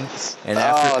spinning. And Oh,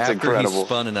 after it's he's incredible.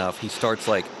 spun enough, he starts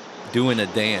like doing a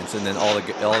dance, and then all the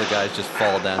guys just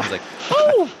fall down. He's like,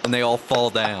 "Woo!" And they all fall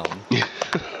down.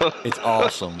 It's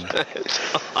awesome. It's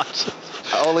awesome.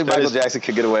 Only That Michael is- Jackson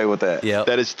could get away with that. Yeah.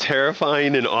 That is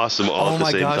terrifying and awesome all Oh at the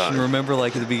my same gosh! time. And remember,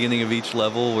 like at the beginning of each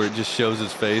level, where it just shows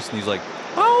his face, and he's like,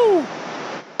 "Oh!"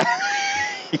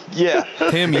 Yeah.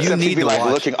 Tim, you Except need he'd be to like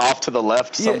watch. looking off to the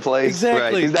left Yeah, someplace. exactly,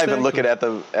 Right. He's not even exactly. looking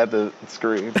at the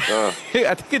screen. I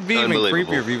think it'd be even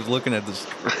Unbelievable. creepier if he was looking at the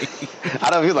screen. I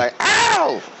don't know. He's like,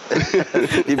 ow!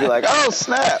 He'd be like, oh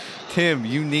snap! Tim,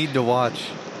 you need to watch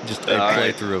just a All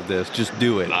right. playthrough of this. Just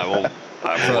do it. I will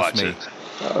Trust watch me. it.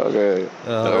 Okay. I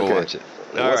will Okay. watch it.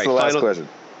 All What's right, the last question?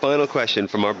 Final question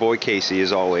from our boy Casey,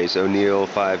 as always,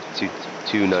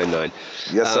 O'Neill52299.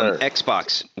 Yes, sir.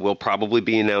 Xbox will probably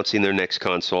be announcing their next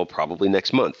console probably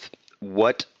next month.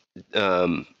 What,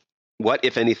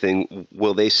 if anything,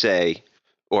 will they say,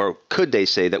 or could they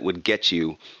say that would get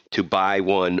you to buy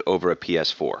one over a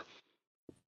PS4?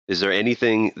 Is there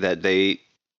anything that they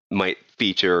might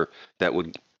feature that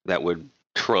would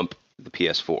trump the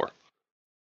PS4?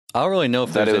 I don't really know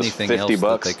if That there's it was anything 50 else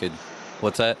bucks. that they could.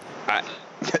 What's that?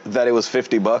 That it was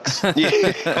 $50.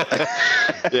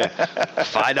 Yeah,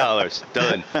 $5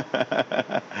 done.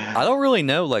 I don't really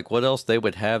know like what else they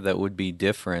would have that would be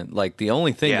different. Like the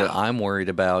only thing Yeah. that I'm worried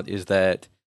about is that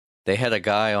they had a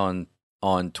guy on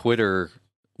Twitter,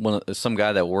 some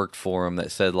guy that worked for him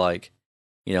that said like,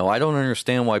 you know, I don't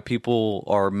understand why people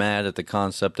are mad at the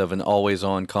concept of an always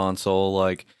on console.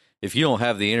 Like if you don't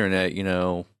have the internet, you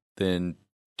know, then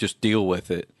just deal with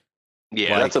it.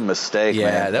 Yeah, That's a mistake, Yeah,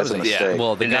 man. that That's was a mistake.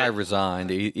 Well, the And guy that-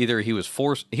 resigned. Either he was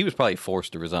probably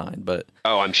forced to resign, but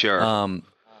oh, I'm sure.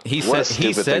 he What a said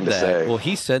he stupid said thing to that. say. Well,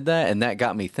 he said that, and that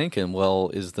got me thinking. Well,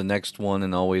 is the next one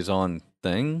an always on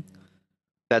thing?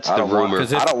 That's I the don't want- rumor.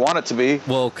 'Cause I don't want it to be.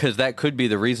 Well, because that could be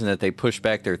the reason that they pushed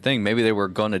back their thing. Maybe they were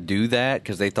going to do that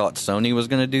because they thought Sony was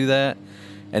going to do that,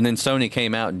 and then Sony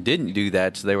came out and didn't do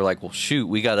that. So they were like, "Well, shoot,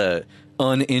 we got to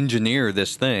unengineer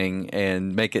this thing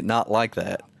and make it not like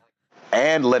that."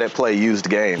 And let it play used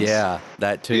games. Yeah,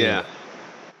 that too. Yeah.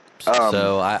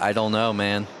 So I don't know,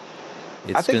 man.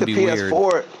 It's I think gonna the be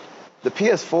PS4, weird. the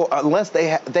PS4, unless they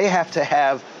have to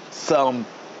have some,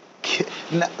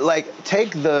 like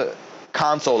take the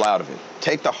console out of it,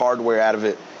 take the hardware out of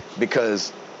it,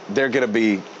 because they're gonna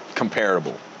be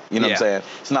comparable. You know what I'm Yeah. saying?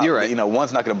 It's not. You're right. You know,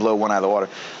 one's not gonna blow one out of the water,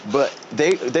 but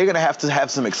they're gonna have to have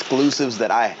some exclusives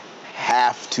that I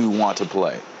have to want to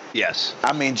play. Yes.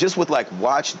 I mean, just with like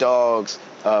Watch Dogs,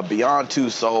 Beyond Two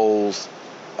Souls,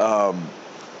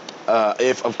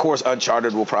 if of course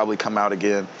Uncharted will probably come out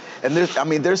again, and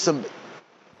there's some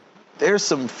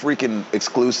freaking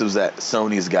exclusives that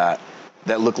Sony's got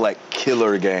that look like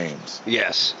killer games,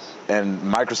 Yes. and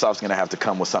Microsoft's gonna have to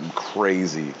come with something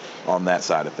crazy on that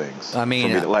side of things. I mean,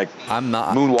 for me to- like I'm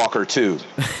not. Moonwalker 2.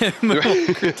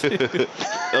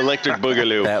 Electric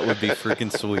Boogaloo. That would be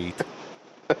freaking sweet.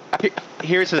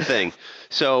 Here's the thing.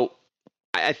 So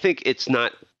I think it's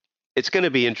going to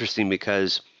be interesting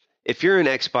because if you're an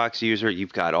Xbox user,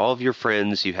 you've got all of your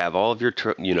friends, you have all of your,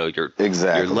 your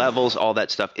Exactly. levels, all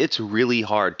that stuff. It's really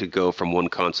hard to go from one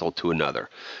console to another.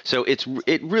 So it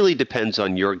really depends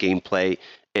on your gameplay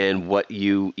and what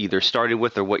you either started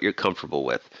with or what you're comfortable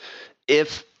with.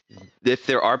 If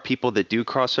there are people that do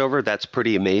crossover, that's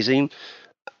pretty amazing.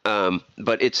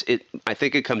 But I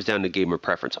think it comes down to gamer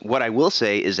preference. What I will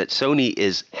say is that Sony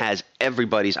has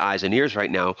everybody's eyes and ears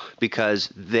right now because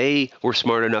they were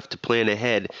smart enough to plan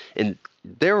ahead and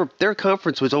their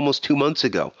conference was almost 2 months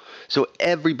ago. So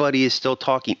everybody is still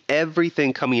talking.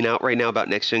 Everything coming out right now about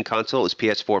next-gen console is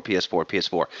PS4, PS4,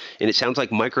 PS4. And it sounds like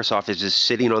Microsoft is just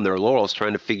sitting on their laurels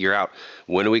trying to figure out,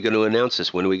 when are we going to announce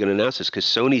this? When are we going to announce this? Because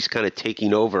Sony's kind of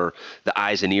taking over the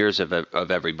eyes and ears of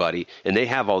everybody, and they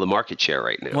have all the market share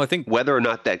right now. Well, I think whether or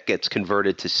not that gets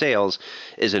converted to sales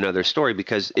is another story,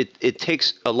 because it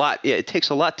takes a lot. Yeah, it takes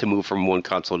a lot to move from one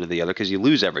console to the other, because you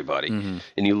lose everybody and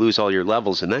you lose all your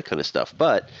levels and that kind of stuff.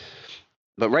 But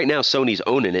right now, Sony's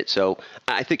owning it, so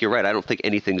I think you're right. I don't think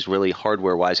anything's really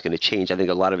hardware-wise going to change. I think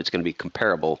a lot of it's going to be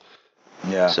comparable.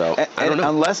 Yeah. So I don't know.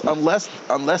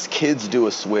 Unless kids do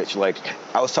a switch. Like,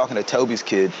 I was talking to Toby's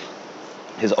kid,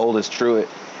 his oldest Truett,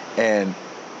 and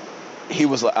he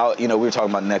was like, we were talking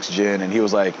about next gen, and he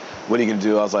was like, "What are you gonna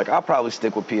do?" I was like, "I'll probably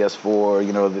stick with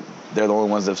PS4. They're the only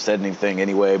ones that have said anything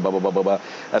anyway." Blah blah blah blah blah.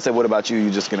 I said, "What about you?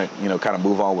 You just gonna kind of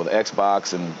move on with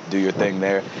Xbox and do your thing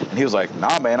there?" And he was like,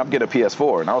 "Nah, man, I'm getting a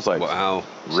PS4." And I was like, "Wow,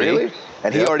 really?" See?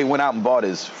 And he already went out and bought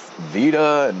his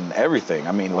Vita and everything.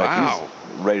 I mean, like, he's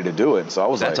ready to do it. And so I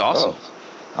was That's like, awesome.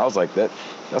 Oh. I was like,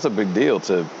 that's a big deal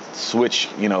to switch,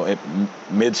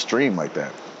 midstream like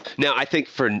that. Now, I think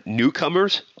for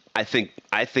newcomers, I think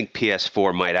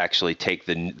PS4 might actually take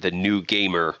the new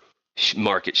gamer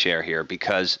market share here,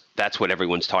 because that's what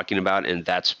everyone's talking about, and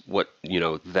that's what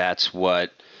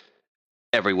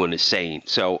everyone is saying.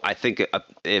 So I think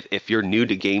if you're new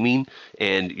to gaming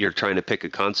and you're trying to pick a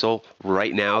console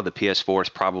right now, the PS4 is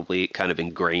probably kind of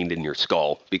ingrained in your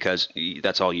skull, because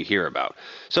that's all you hear about.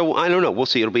 So I don't know. We'll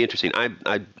see. It'll be interesting. I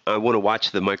want to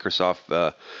watch the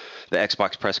Microsoft the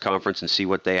Xbox press conference and see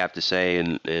what they have to say,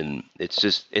 and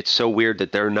it's so weird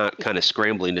that they're not kind of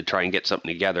scrambling to try and get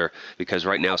something together, because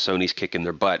right now Sony's kicking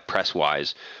their butt press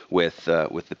wise with the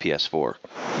PS4.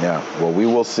 Yeah. Well, we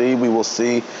will see.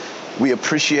 We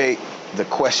appreciate the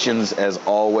questions as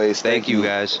always. Thank you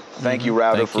guys. Thank you,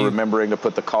 Router, for remembering to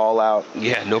put the call out.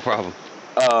 Yeah, no problem.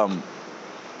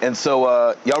 And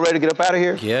so, y'all ready to get up out of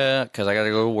here? Yeah, because I got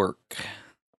to go to work.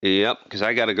 Yep, because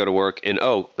I got to go to work. And,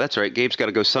 that's right, Gabe's got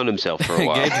to go sun himself for a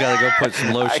while. Gabe's got to go put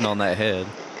some lotion on that head.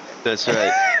 That's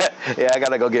right. Yeah, I got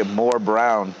to go get more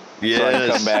brown so I can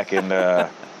come back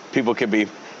and people can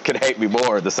hate me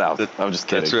more in the South. I'm just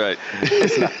kidding. That's right.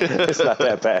 It's not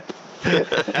that bad.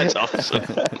 That's awesome.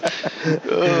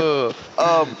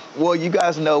 Well, you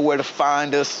guys know where to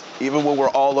find us, even when we're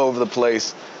all over the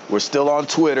place. We're still on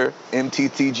Twitter,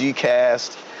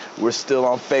 MTTGcast. We're still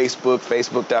on Facebook,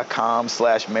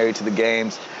 facebook.com/Married to the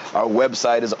Games. Our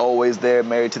website is always there,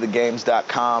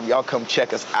 marriedtothegames.com. Y'all come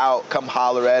check us out. Come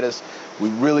holler at us. We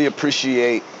really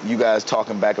appreciate you guys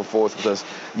talking back and forth with us.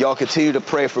 Y'all continue to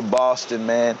pray for Boston,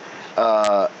 man.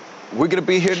 We're going to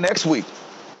be here next week.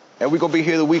 And we're going to be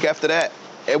here the week after that.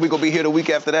 And we're going to be here the week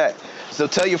after that. So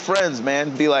tell your friends,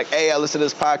 man. Be like, hey, I listen to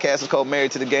this podcast. It's called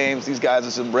Married to the Games. These guys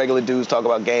are some regular dudes talk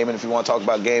about gaming. If you want to talk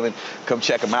about gaming, come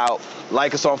check them out.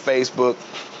 Like us on Facebook.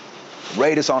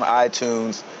 Rate us on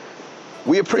iTunes.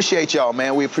 We appreciate y'all,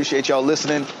 man. We appreciate y'all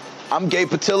listening. I'm Gabe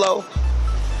Patillo.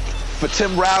 For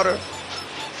Tim Router.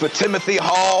 For Timothy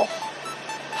Hall.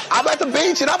 I'm at the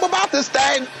beach and I'm about this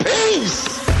thing. Peace.